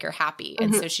was going to make her happy.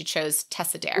 And so she chose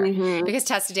Tessa Dare because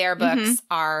Tessa Dare books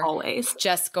are always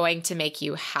just going to make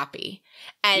you happy.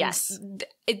 And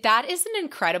that is an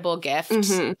incredible gift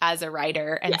as a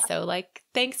writer. And so like,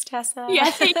 thanks, Tessa. Yeah,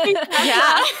 thank you,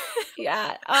 Tessa.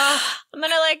 Yeah. I'm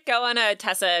going to like go on a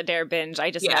Tessa Dare binge.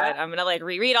 I just got it. I'm going to like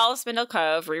reread all of Spindle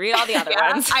Cove, reread all the other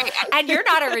ones. And you're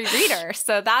not a rereader.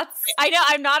 So that's... I know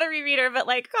I'm not a rereader, but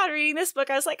like, God, reading this book,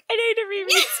 I was like, I need to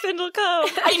reread Spindle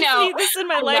Cove. I know. need this in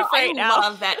my life right now. I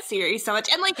love that series so much.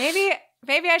 And like...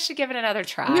 Maybe I should give it another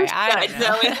try. I don't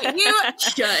know. You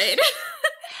should.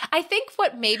 I think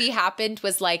what maybe happened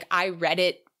was like I read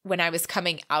it when I was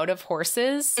coming out of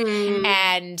horses,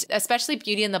 and especially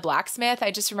Beauty and the Blacksmith. I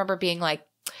just remember being like,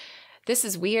 this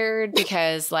is weird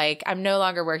because like I'm no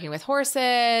longer working with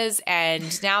horses,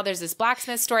 and now there's this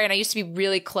blacksmith story, and I used to be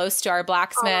really close to our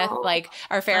blacksmith, like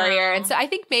our farrier. And so I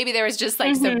think maybe there was just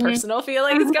like some personal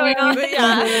feelings going on. But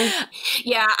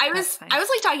yeah, I was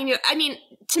like talking to you. I mean,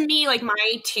 to me, like my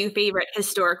two favorite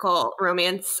historical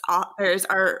romance authors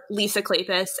are Lisa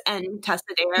Kleypas and Tessa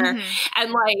Dare.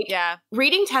 And like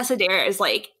reading Tessa Dare is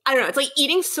like, I don't know, it's like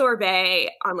eating sorbet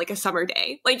on like a summer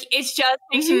day. Like it's just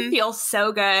makes you feel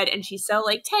so good, and she's so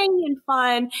like tangy and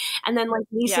fun. And then like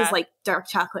Lisa's like dark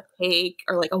chocolate cake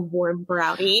or like a warm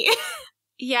brownie.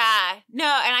 Yeah.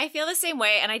 No, and I feel the same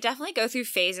way, and I definitely go through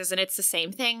phases, and it's the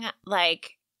same thing.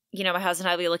 Like, you know, my husband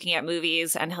and I will be looking at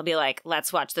movies, and he'll be like,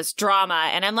 let's watch this drama.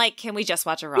 And I'm like, can we just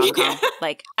watch a rom-com?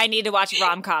 Like, I need to watch a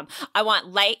rom-com. I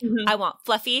want light. I want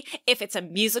fluffy. If it's a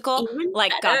musical,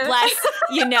 like, God bless,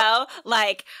 you know,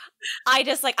 like, I'm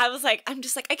just like,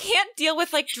 I can't deal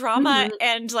with like drama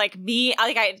and like me.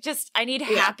 Like, I need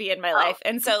happy in my life.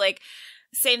 And so like,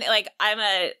 same, like,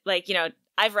 you know,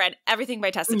 I've read everything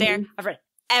by Tessa Dare. I've read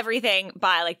everything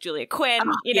by like Julia Quinn,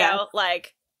 you know,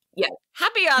 like,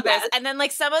 happy authors. And then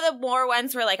like some of the more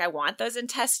ones where like I want those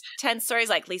intense stories,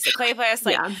 like Lisa Kleypas,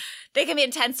 like they can be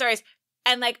intense stories.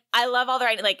 And like I love all the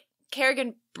writing, like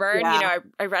Kerrigan Byrne, you know,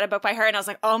 I read a book by her and I was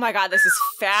like, oh my God, this is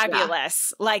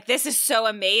fabulous. Like this is so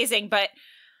amazing, but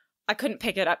I couldn't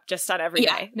pick it up just on every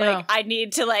day. No. Like I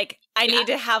need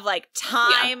to have like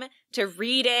time to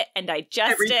read it and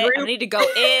digest it. I need to go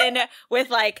in with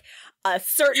like a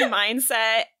certain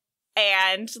mindset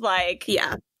and like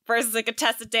versus like a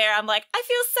Tessa Dare, I'm like, I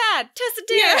feel sad. Tessa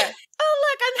Dare. Oh,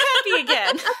 look, I'm happy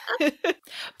again.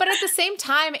 But at the same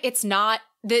time, it's not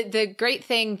the great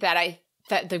thing that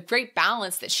the great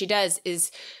balance that she does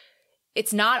is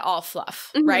it's not all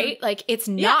fluff, right? Like it's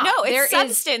not. No, it's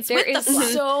substance. There is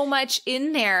so much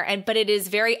in there, but it is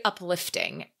very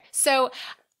uplifting. So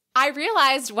I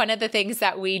realized one of the things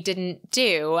that we didn't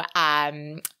do,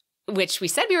 which we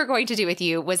said we were going to do with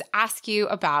you, was ask you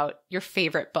about your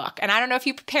favorite book. And I don't know if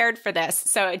you prepared for this.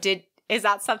 So is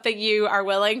that something you are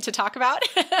willing to talk about?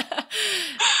 I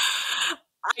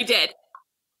did.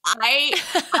 I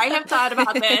have thought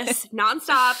about this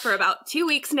nonstop for about 2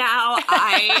 weeks now.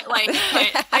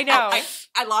 I know.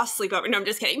 I lost sleep over. No, I'm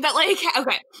just kidding. But like,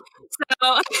 okay.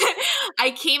 So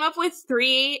I came up with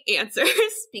 3 answers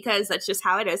because that's just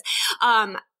how it is.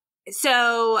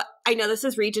 So I know this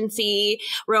is Regency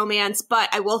romance, but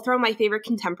I will throw my favorite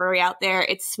contemporary out there.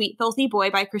 It's Sweet Filthy Boy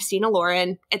by Christina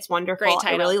Lauren. It's wonderful. Great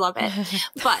title. I really love it.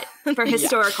 But for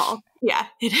historical,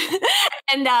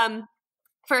 and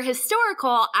for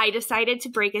historical, I decided to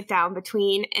break it down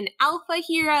between an alpha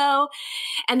hero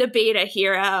and a beta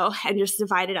hero and just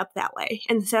divide it up that way.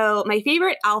 And so my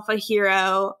favorite alpha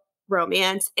hero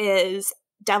romance is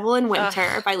Devil in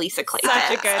Winter by Lisa Kleypas.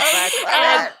 Such a good book.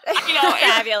 And, you know,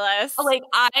 fabulous. Like,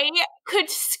 I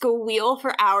could squeal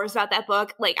for hours about that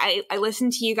book. Like, I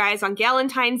listened to you guys on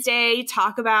Galentine's Day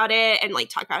talk about it and,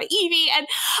 like, talk about Evie. And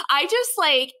I just,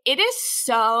 like, it is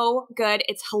so good.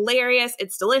 It's hilarious.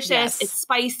 It's delicious. It's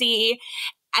spicy.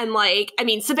 And, like, I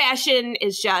mean, Sebastian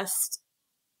is just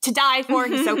to die for.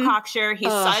 He's so cocksure.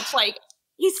 He's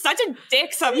he's such a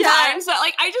dick sometimes. But,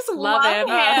 like, I just love him.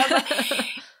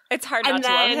 It's hard not to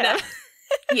love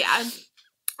him.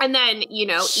 And then, you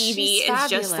know, Evie is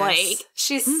fabulous. just like,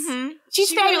 she's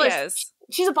fabulous.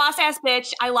 she's a boss ass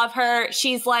bitch. I love her.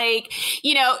 She's like,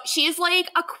 you know, she's like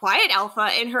a quiet alpha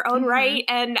in her own right.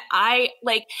 And I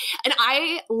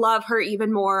love her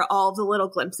even more, all the little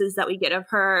glimpses that we get of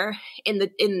her in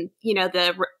you know,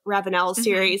 the Ravenel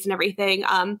series and everything.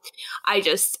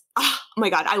 Oh my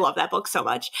God, I love that book so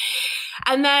much.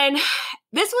 And then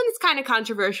this one's kind of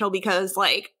controversial because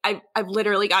like I've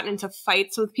literally gotten into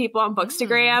fights with people on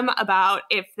Bookstagram about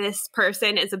if this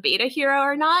person is a beta hero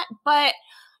or not. But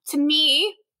to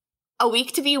me, A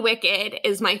Week to Be Wicked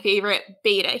is my favorite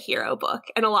beta hero book.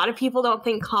 And a lot of people don't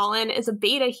think Colin is a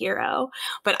beta hero,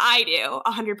 but I do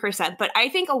 100%. But I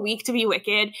think A Week to Be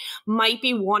Wicked might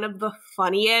be one of the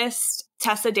funniest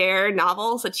Tessa Dare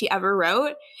novels that she ever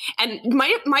wrote. And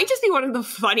might just be one of the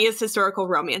funniest historical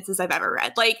romances I've ever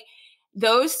read. Like,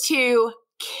 those two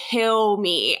kill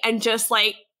me. And just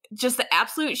the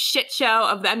absolute shit show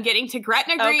of them getting to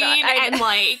Gretna Green and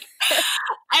like,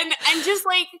 and just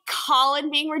like Colin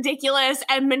being ridiculous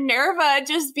and Minerva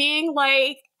just being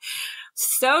like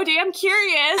so damn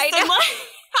curious. And like,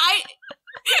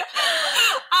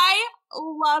 I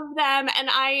love them. And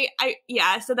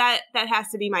so that has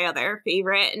to be my other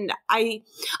favorite. And I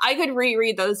could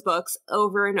reread those books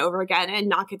over and over again and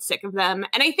not get sick of them.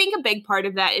 And I think a big part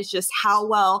of that is just how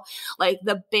well like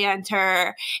the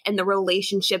banter and the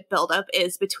relationship buildup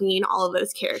is between all of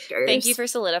those characters. Thank you for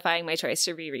solidifying my choice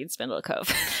to reread Spindle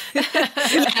Cove.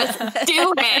 Yes,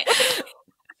 do it.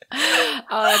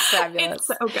 Oh, that's fabulous. It's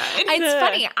so good. It's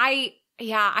funny.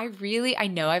 I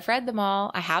know I've read them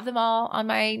all. I have them all on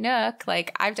my Nook.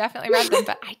 Like, I've definitely read them,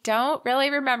 but I don't really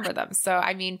remember them. So,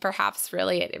 I mean, perhaps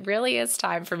it really is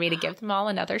time for me to give them all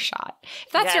another shot.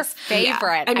 If that's your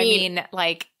favorite, I mean,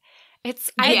 like,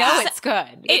 I know it's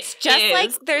good. It's just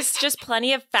like, there's just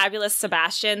plenty of fabulous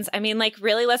Sebastians. I mean, like,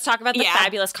 really, let's talk about the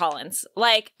fabulous Collins.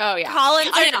 Like,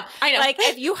 Collins, I know. Like,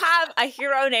 if you have a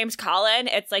hero named Colin,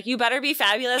 it's like, you better be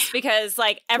fabulous because,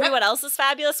 like, everyone else is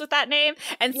fabulous with that name.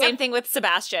 And same thing with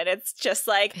Sebastian. It's just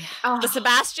like the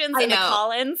Sebastians and the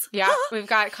Collins. Yeah, we've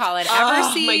got Colin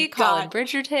Eversey, Colin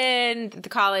Bridgerton, the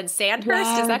Colin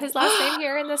Sandhurst. Is that his last name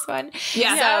here in this one?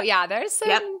 Yeah. So, yeah, there's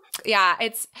some... Yeah,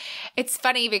 it's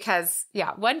funny because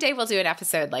one day we'll do an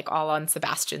episode like all on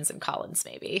Sebastians and Collins.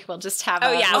 Maybe we'll just have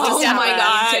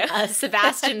a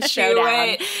Sebastian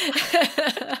showdown.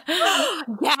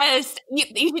 Yes,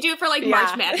 you should do it for like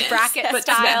March Madness bracket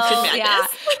style. Yeah,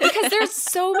 because there's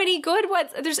so many good ones.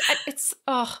 It's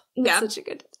such a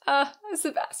good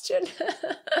Sebastian.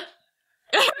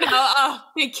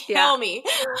 They kill me.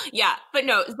 Yeah, but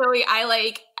no, Zoe,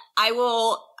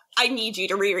 I need you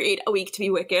to reread A Week to Be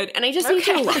Wicked, and I just need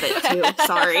you to love it too.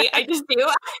 Sorry, I just do.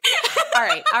 All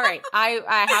right.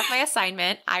 I have my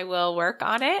assignment. I will work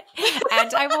on it,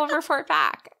 and I will report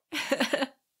back.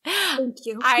 Thank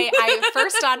you. I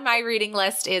first on my reading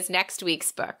list is next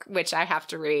week's book, which I have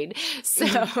to read. So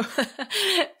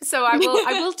I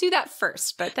will do that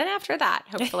first, but then after that,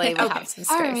 hopefully we'll have some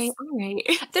space. All right.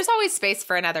 There's always space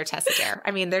for another Tessa Dare.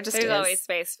 I mean, there's always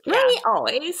space. Right,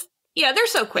 always. Yeah, they're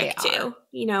so quick too.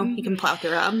 You know, you can plow through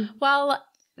them. Well,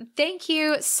 thank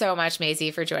you so much,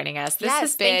 Mazey, for joining us.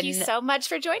 Thank you so much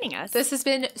for joining us. This has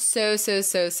been so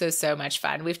much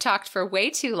fun. We've talked for way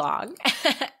too long.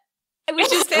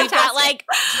 Which is fantastic. We've got like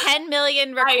 10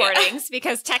 million recordings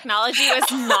because technology was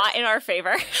not in our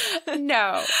favor.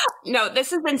 No,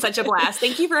 this has been such a blast.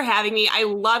 Thank you for having me. I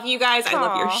love you guys. I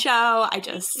love your show.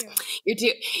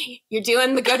 You're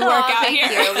doing the good work out here.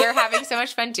 Thank you. We're having so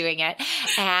much fun doing it,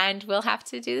 and we'll have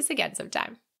to do this again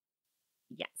sometime.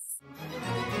 Yes.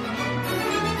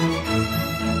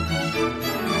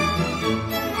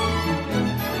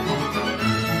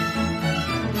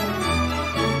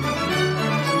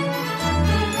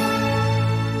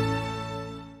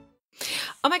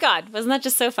 Oh my God, wasn't that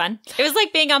just so fun? It was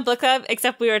like being on Book Club,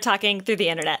 except we were talking through the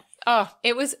internet. Oh,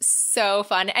 it was so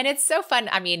fun. And it's so fun.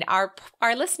 I mean, our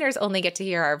listeners only get to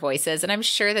hear our voices, and I'm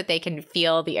sure that they can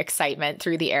feel the excitement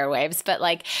through the airwaves. But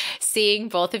like seeing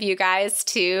both of you guys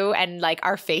too, and like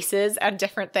our faces on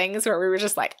different things where we were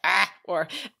just like, or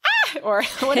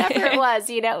whatever it was,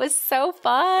 you know, it was so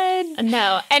fun.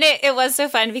 No, and it was so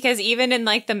fun because even in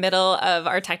like the middle of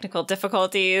our technical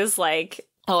difficulties, like...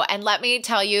 Oh, and let me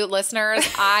tell you, listeners,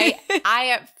 I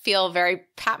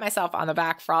pat myself on the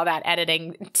back for all that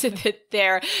editing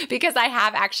there, because I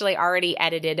have actually already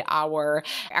edited our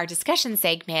discussion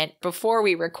segment before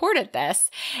we recorded this.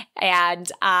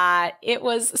 And it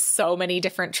was so many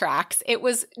different tracks. It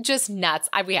was just nuts.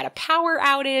 We had a power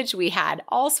outage. We had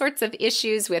all sorts of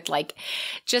issues with like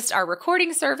just our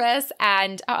recording service.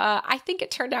 And I think it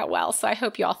turned out well. So I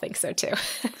hope you all think so too.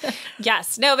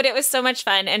 Yes. No, but it was so much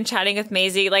fun. And chatting with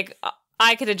Mazey, like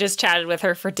I could have just chatted with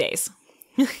her for days.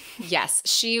 Yes,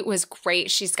 she was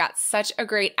great. She's got such a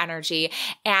great energy.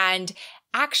 And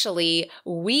actually,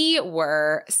 we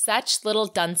were such little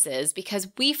dunces because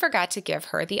we forgot to give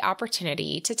her the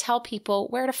opportunity to tell people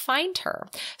where to find her.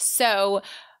 So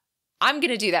I'm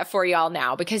going to do that for y'all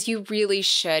now because you really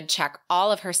should check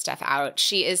all of her stuff out.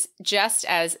 She is just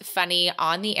as funny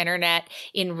on the internet,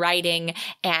 in writing,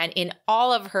 and in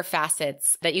all of her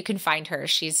facets that you can find her.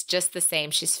 She's just the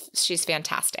same. She's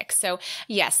fantastic. So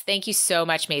yes, thank you so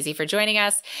much, Mazey, for joining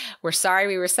us. We're sorry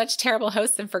we were such terrible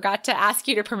hosts and forgot to ask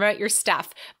you to promote your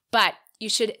stuff, but you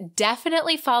should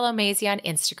definitely follow Mazey on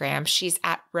Instagram. She's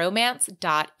at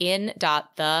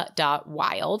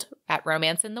romance.in.the.wild, at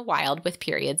romance in the wild with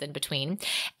periods in between.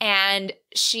 And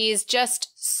she's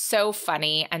just so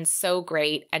funny and so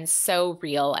great and so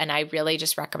real. And I really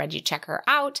just recommend you check her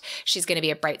out. She's going to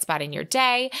be a bright spot in your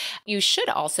day. You should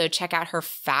also check out her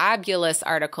fabulous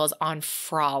articles on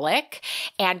Frolic.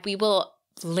 And we will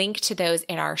link to those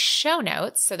in our show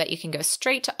notes so that you can go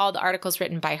straight to all the articles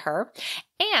written by her.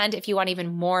 And if you want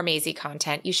even more Mazey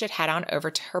content, you should head on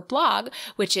over to her blog,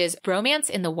 which is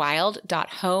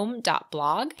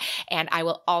romanceinthewild.home.blog. And I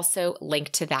will also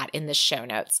link to that in the show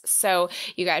notes. So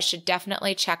you guys should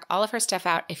definitely check all of her stuff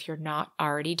out if you're not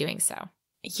already doing so.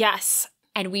 Yes.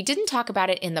 And we didn't talk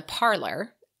about it in the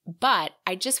parlor, but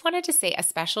I just wanted to say a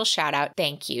special shout out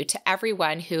thank you to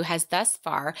everyone who has thus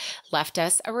far left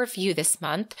us a review this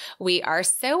month. We are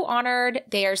so honored.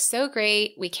 They are so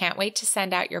great. We can't wait to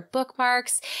send out your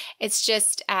bookmarks. It's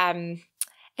just,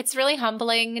 it's really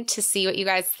humbling to see what you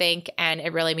guys think. And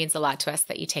it really means a lot to us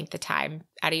that you take the time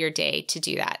out of your day to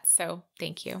do that. So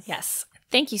thank you. Yes.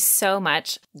 Thank you so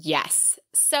much. Yes.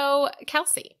 So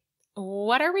Kelsey,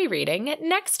 what are we reading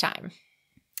next time?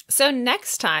 So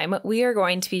next time, we are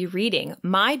going to be reading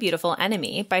My Beautiful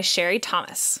Enemy by Sherry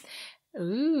Thomas.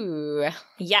 Ooh.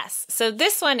 Yes. So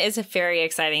this one is very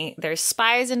exciting. There's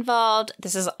spies involved.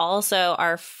 This is also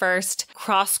our first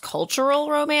cross-cultural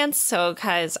romance. So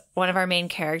because one of our main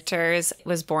characters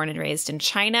was born and raised in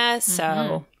China.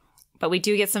 So, but we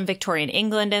do get some Victorian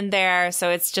England in there. So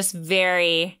it's just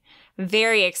very,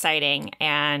 very exciting.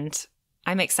 And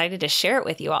I'm excited to share it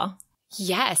with you all.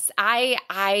 Yes,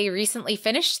 I recently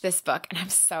finished this book and I'm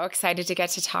so excited to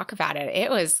get to talk about it.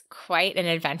 It was quite an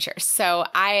adventure. So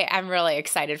I am really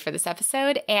excited for this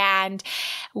episode and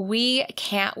we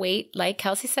can't wait, like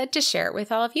Kelsey said, to share it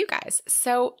with all of you guys.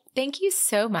 So thank you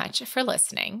so much for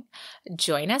listening.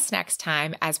 Join us next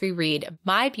time as we read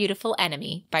My Beautiful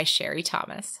Enemy by Sherry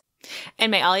Thomas.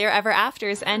 And may all your ever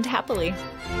afters end happily.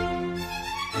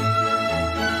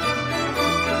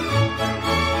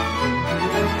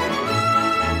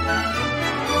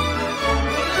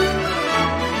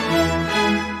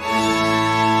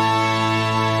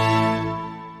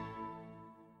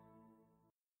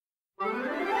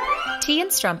 Tea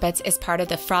and Strumpets is part of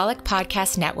the Frolic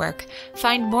Podcast Network.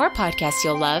 Find more podcasts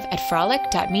you'll love at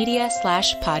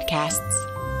frolic.media/podcasts.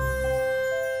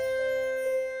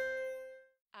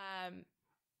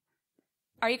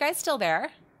 Are you guys still there?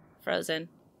 Frozen.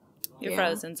 You're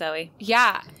frozen, Zoe.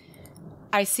 Yeah,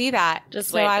 I see that. Just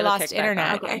so wait. I lost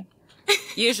internet. Okay.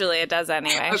 Usually it does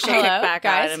anyway. Okay. Hello, back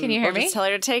guys. on Can you hear me? Just tell her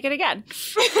to take it again.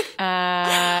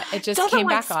 It just came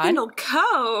back on. Spindle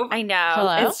Cove. I know.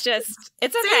 Hello? It's okay.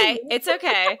 It's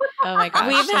okay. Oh my gosh,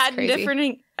 We've that's had crazy.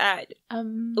 different.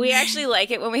 We actually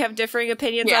like it when we have differing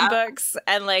opinions on books,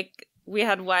 and like we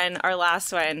had our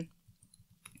last one.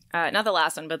 Not the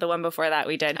last one, but the one before that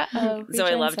we did.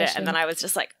 Zoe loved it. And then I was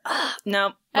just like,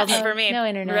 no, wasn't for me. No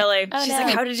internet. Really. Oh, She's no.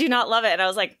 like, how did you not love it? And I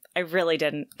was like, I really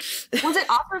didn't. Was it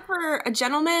offered for a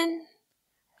gentleman?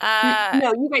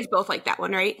 No, you guys both like that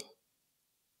one, right?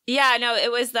 Yeah, no,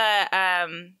 it was the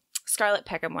Scarlet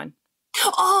Peckham one.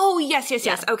 Oh, yes.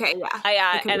 Okay, yeah.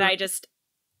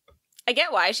 I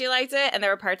get why she liked it, and there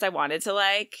were parts I wanted to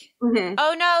like. Mm-hmm.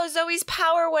 Oh no, Zoe's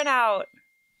power went out.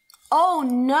 Oh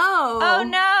no. Oh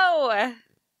no.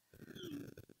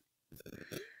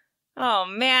 Oh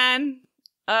man.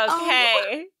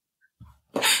 Okay.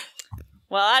 Oh.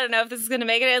 Well, I don't know if this is going to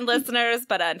make it in, listeners,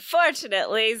 but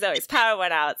unfortunately, Zoe's power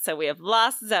went out, so we have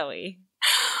lost Zoe.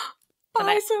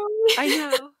 Bye, Zoe. I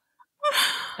know.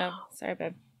 Oh, sorry,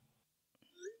 babe.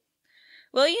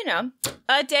 Well, you know,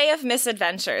 a day of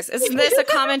misadventures. Isn't this a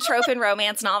common trope in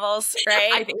romance novels,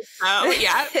 right? I think so,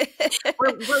 yeah.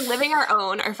 we're living our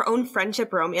own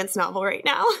friendship romance novel right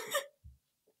now.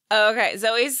 Okay,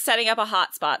 Zoe's setting up a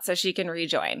hotspot so she can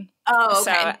rejoin. Oh,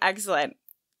 okay. So, excellent.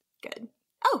 Good.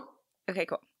 Oh. Okay,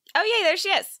 cool. Oh, yay, there she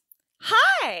is.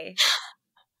 Hi!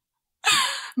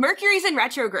 Mercury's in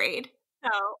retrograde.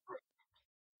 Oh.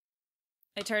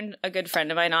 I turned a good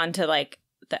friend of mine on to, like,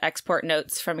 the export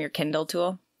notes from your Kindle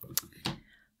tool.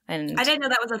 And I didn't know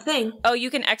that was a thing. Oh,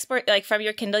 you can export, like from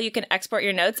your Kindle, you can export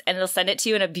your notes and it'll send it to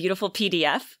you in a beautiful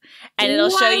PDF. And it'll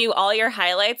show you all your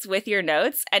highlights with your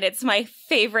notes. And it's my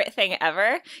favorite thing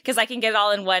ever because I can get it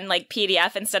all in one like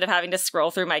PDF instead of having to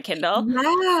scroll through my Kindle.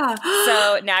 Yeah.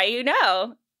 So now you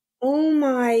know. Oh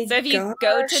my So if you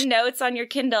go to notes on your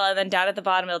Kindle and then down at the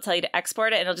bottom, it'll tell you to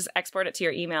export it and it'll just export it to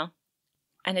your email.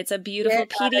 And it's a beautiful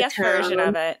PDF version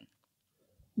of it.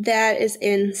 That is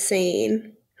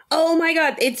insane. Oh my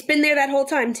God. It's been there that whole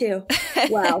time too.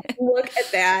 Wow. Look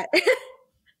at that.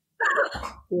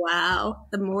 Wow.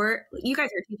 The more you guys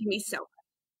are teaching me so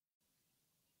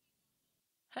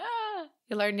much.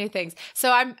 You learn new things.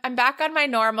 So I'm back on my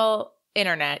normal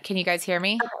internet. Can you guys hear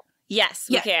me? Okay. Yes,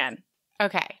 we can.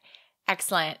 Okay.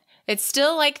 Excellent. It's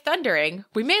still like thundering.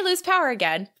 We may lose power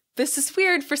again. This is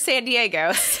weird for San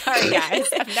Diego. Sorry, guys.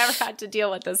 I've never had to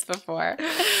deal with this before.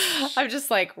 I'm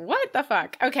just like, what the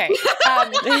fuck? Okay.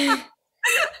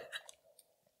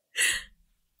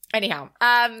 Anyhow,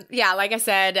 yeah, like I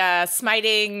said,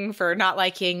 smiting for not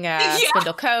liking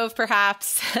Spindle Cove,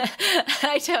 perhaps.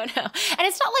 I don't know. And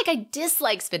it's not like I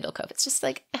dislike Spindle Cove. It's just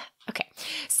like, okay.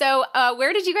 So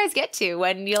where did you guys get to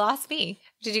when you lost me?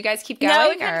 Did you guys keep going? No,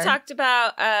 we kind of talked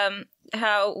about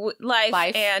how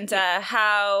life and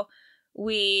how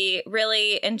we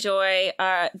really enjoy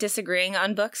disagreeing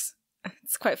on books.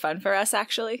 It's quite fun for us,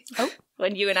 actually. Oh.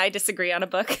 When you and I disagree on a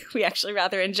book, we actually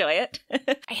rather enjoy it.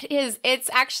 It is. It's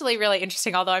actually really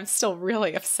interesting, although I'm still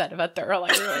really upset about the early.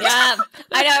 Yeah.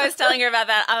 I know. I was telling her about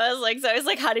that. I was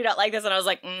like, how do you not like this? And I was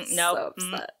like, nope.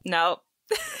 So nope.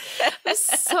 I'm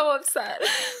so upset.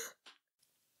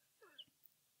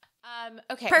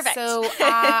 Okay, perfect. So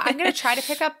I'm going to try to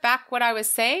pick up back what I was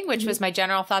saying, which was my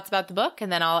general thoughts about the book,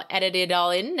 and then I'll edit it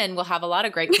all in, and we'll have a lot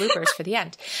of great bloopers for the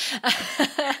end.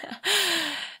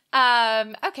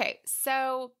 Okay,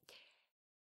 so